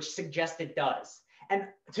experiments which suggest it does, and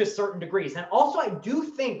to certain degrees. And also, I do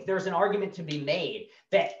think there's an argument to be made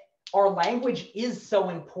that our language is so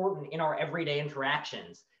important in our everyday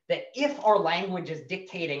interactions that if our language is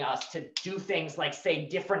dictating us to do things like, say,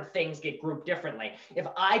 different things get grouped differently, if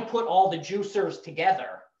I put all the juicers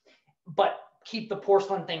together, but keep the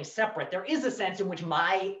porcelain things separate, there is a sense in which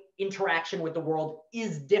my interaction with the world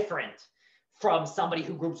is different from somebody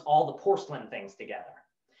who groups all the porcelain things together.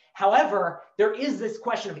 However, there is this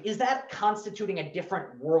question of, is that constituting a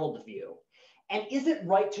different worldview? And is it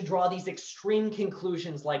right to draw these extreme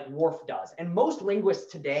conclusions like Worf does? And most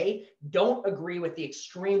linguists today don't agree with the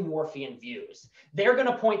extreme Worfian views. They're going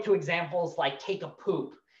to point to examples like take a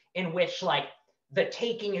poop, in which like the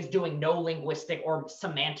taking is doing no linguistic or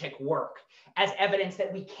semantic work, as evidence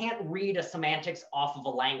that we can't read a semantics off of a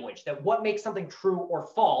language, that what makes something true or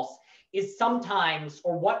false is sometimes,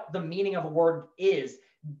 or what the meaning of a word is,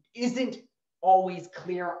 isn't always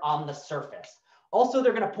clear on the surface. Also,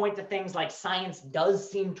 they're going to point to things like science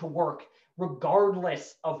does seem to work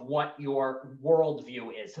regardless of what your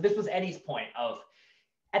worldview is. So this was Eddie's point of,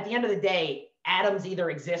 at the end of the day, atoms either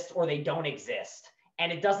exist or they don't exist.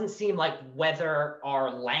 And it doesn't seem like whether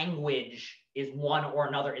our language is one or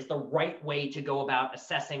another is the right way to go about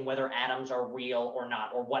assessing whether atoms are real or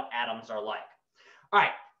not, or what atoms are like. All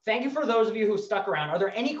right, thank you for those of you who stuck around. Are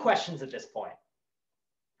there any questions at this point?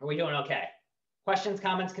 Are we doing okay? Questions,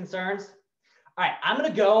 comments, concerns? All right, I'm gonna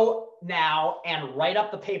go now and write up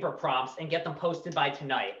the paper prompts and get them posted by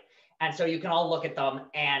tonight. And so you can all look at them,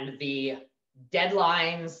 and the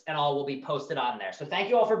deadlines and all will be posted on there. So thank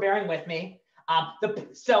you all for bearing with me.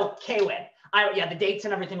 So Kwin, yeah, the dates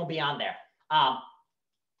and everything will be on there.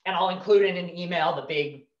 And I'll include in an email the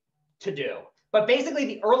big to-do. But basically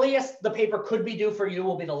the earliest the paper could be due for you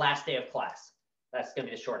will be the last day of class. That's gonna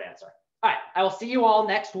be the short answer. All right, I will see you all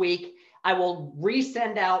next week. I will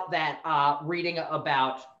resend out that reading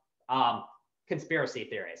about conspiracy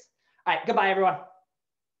theories. All right, goodbye everyone.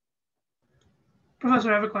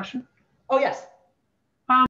 Professor, I have a question. Oh yes.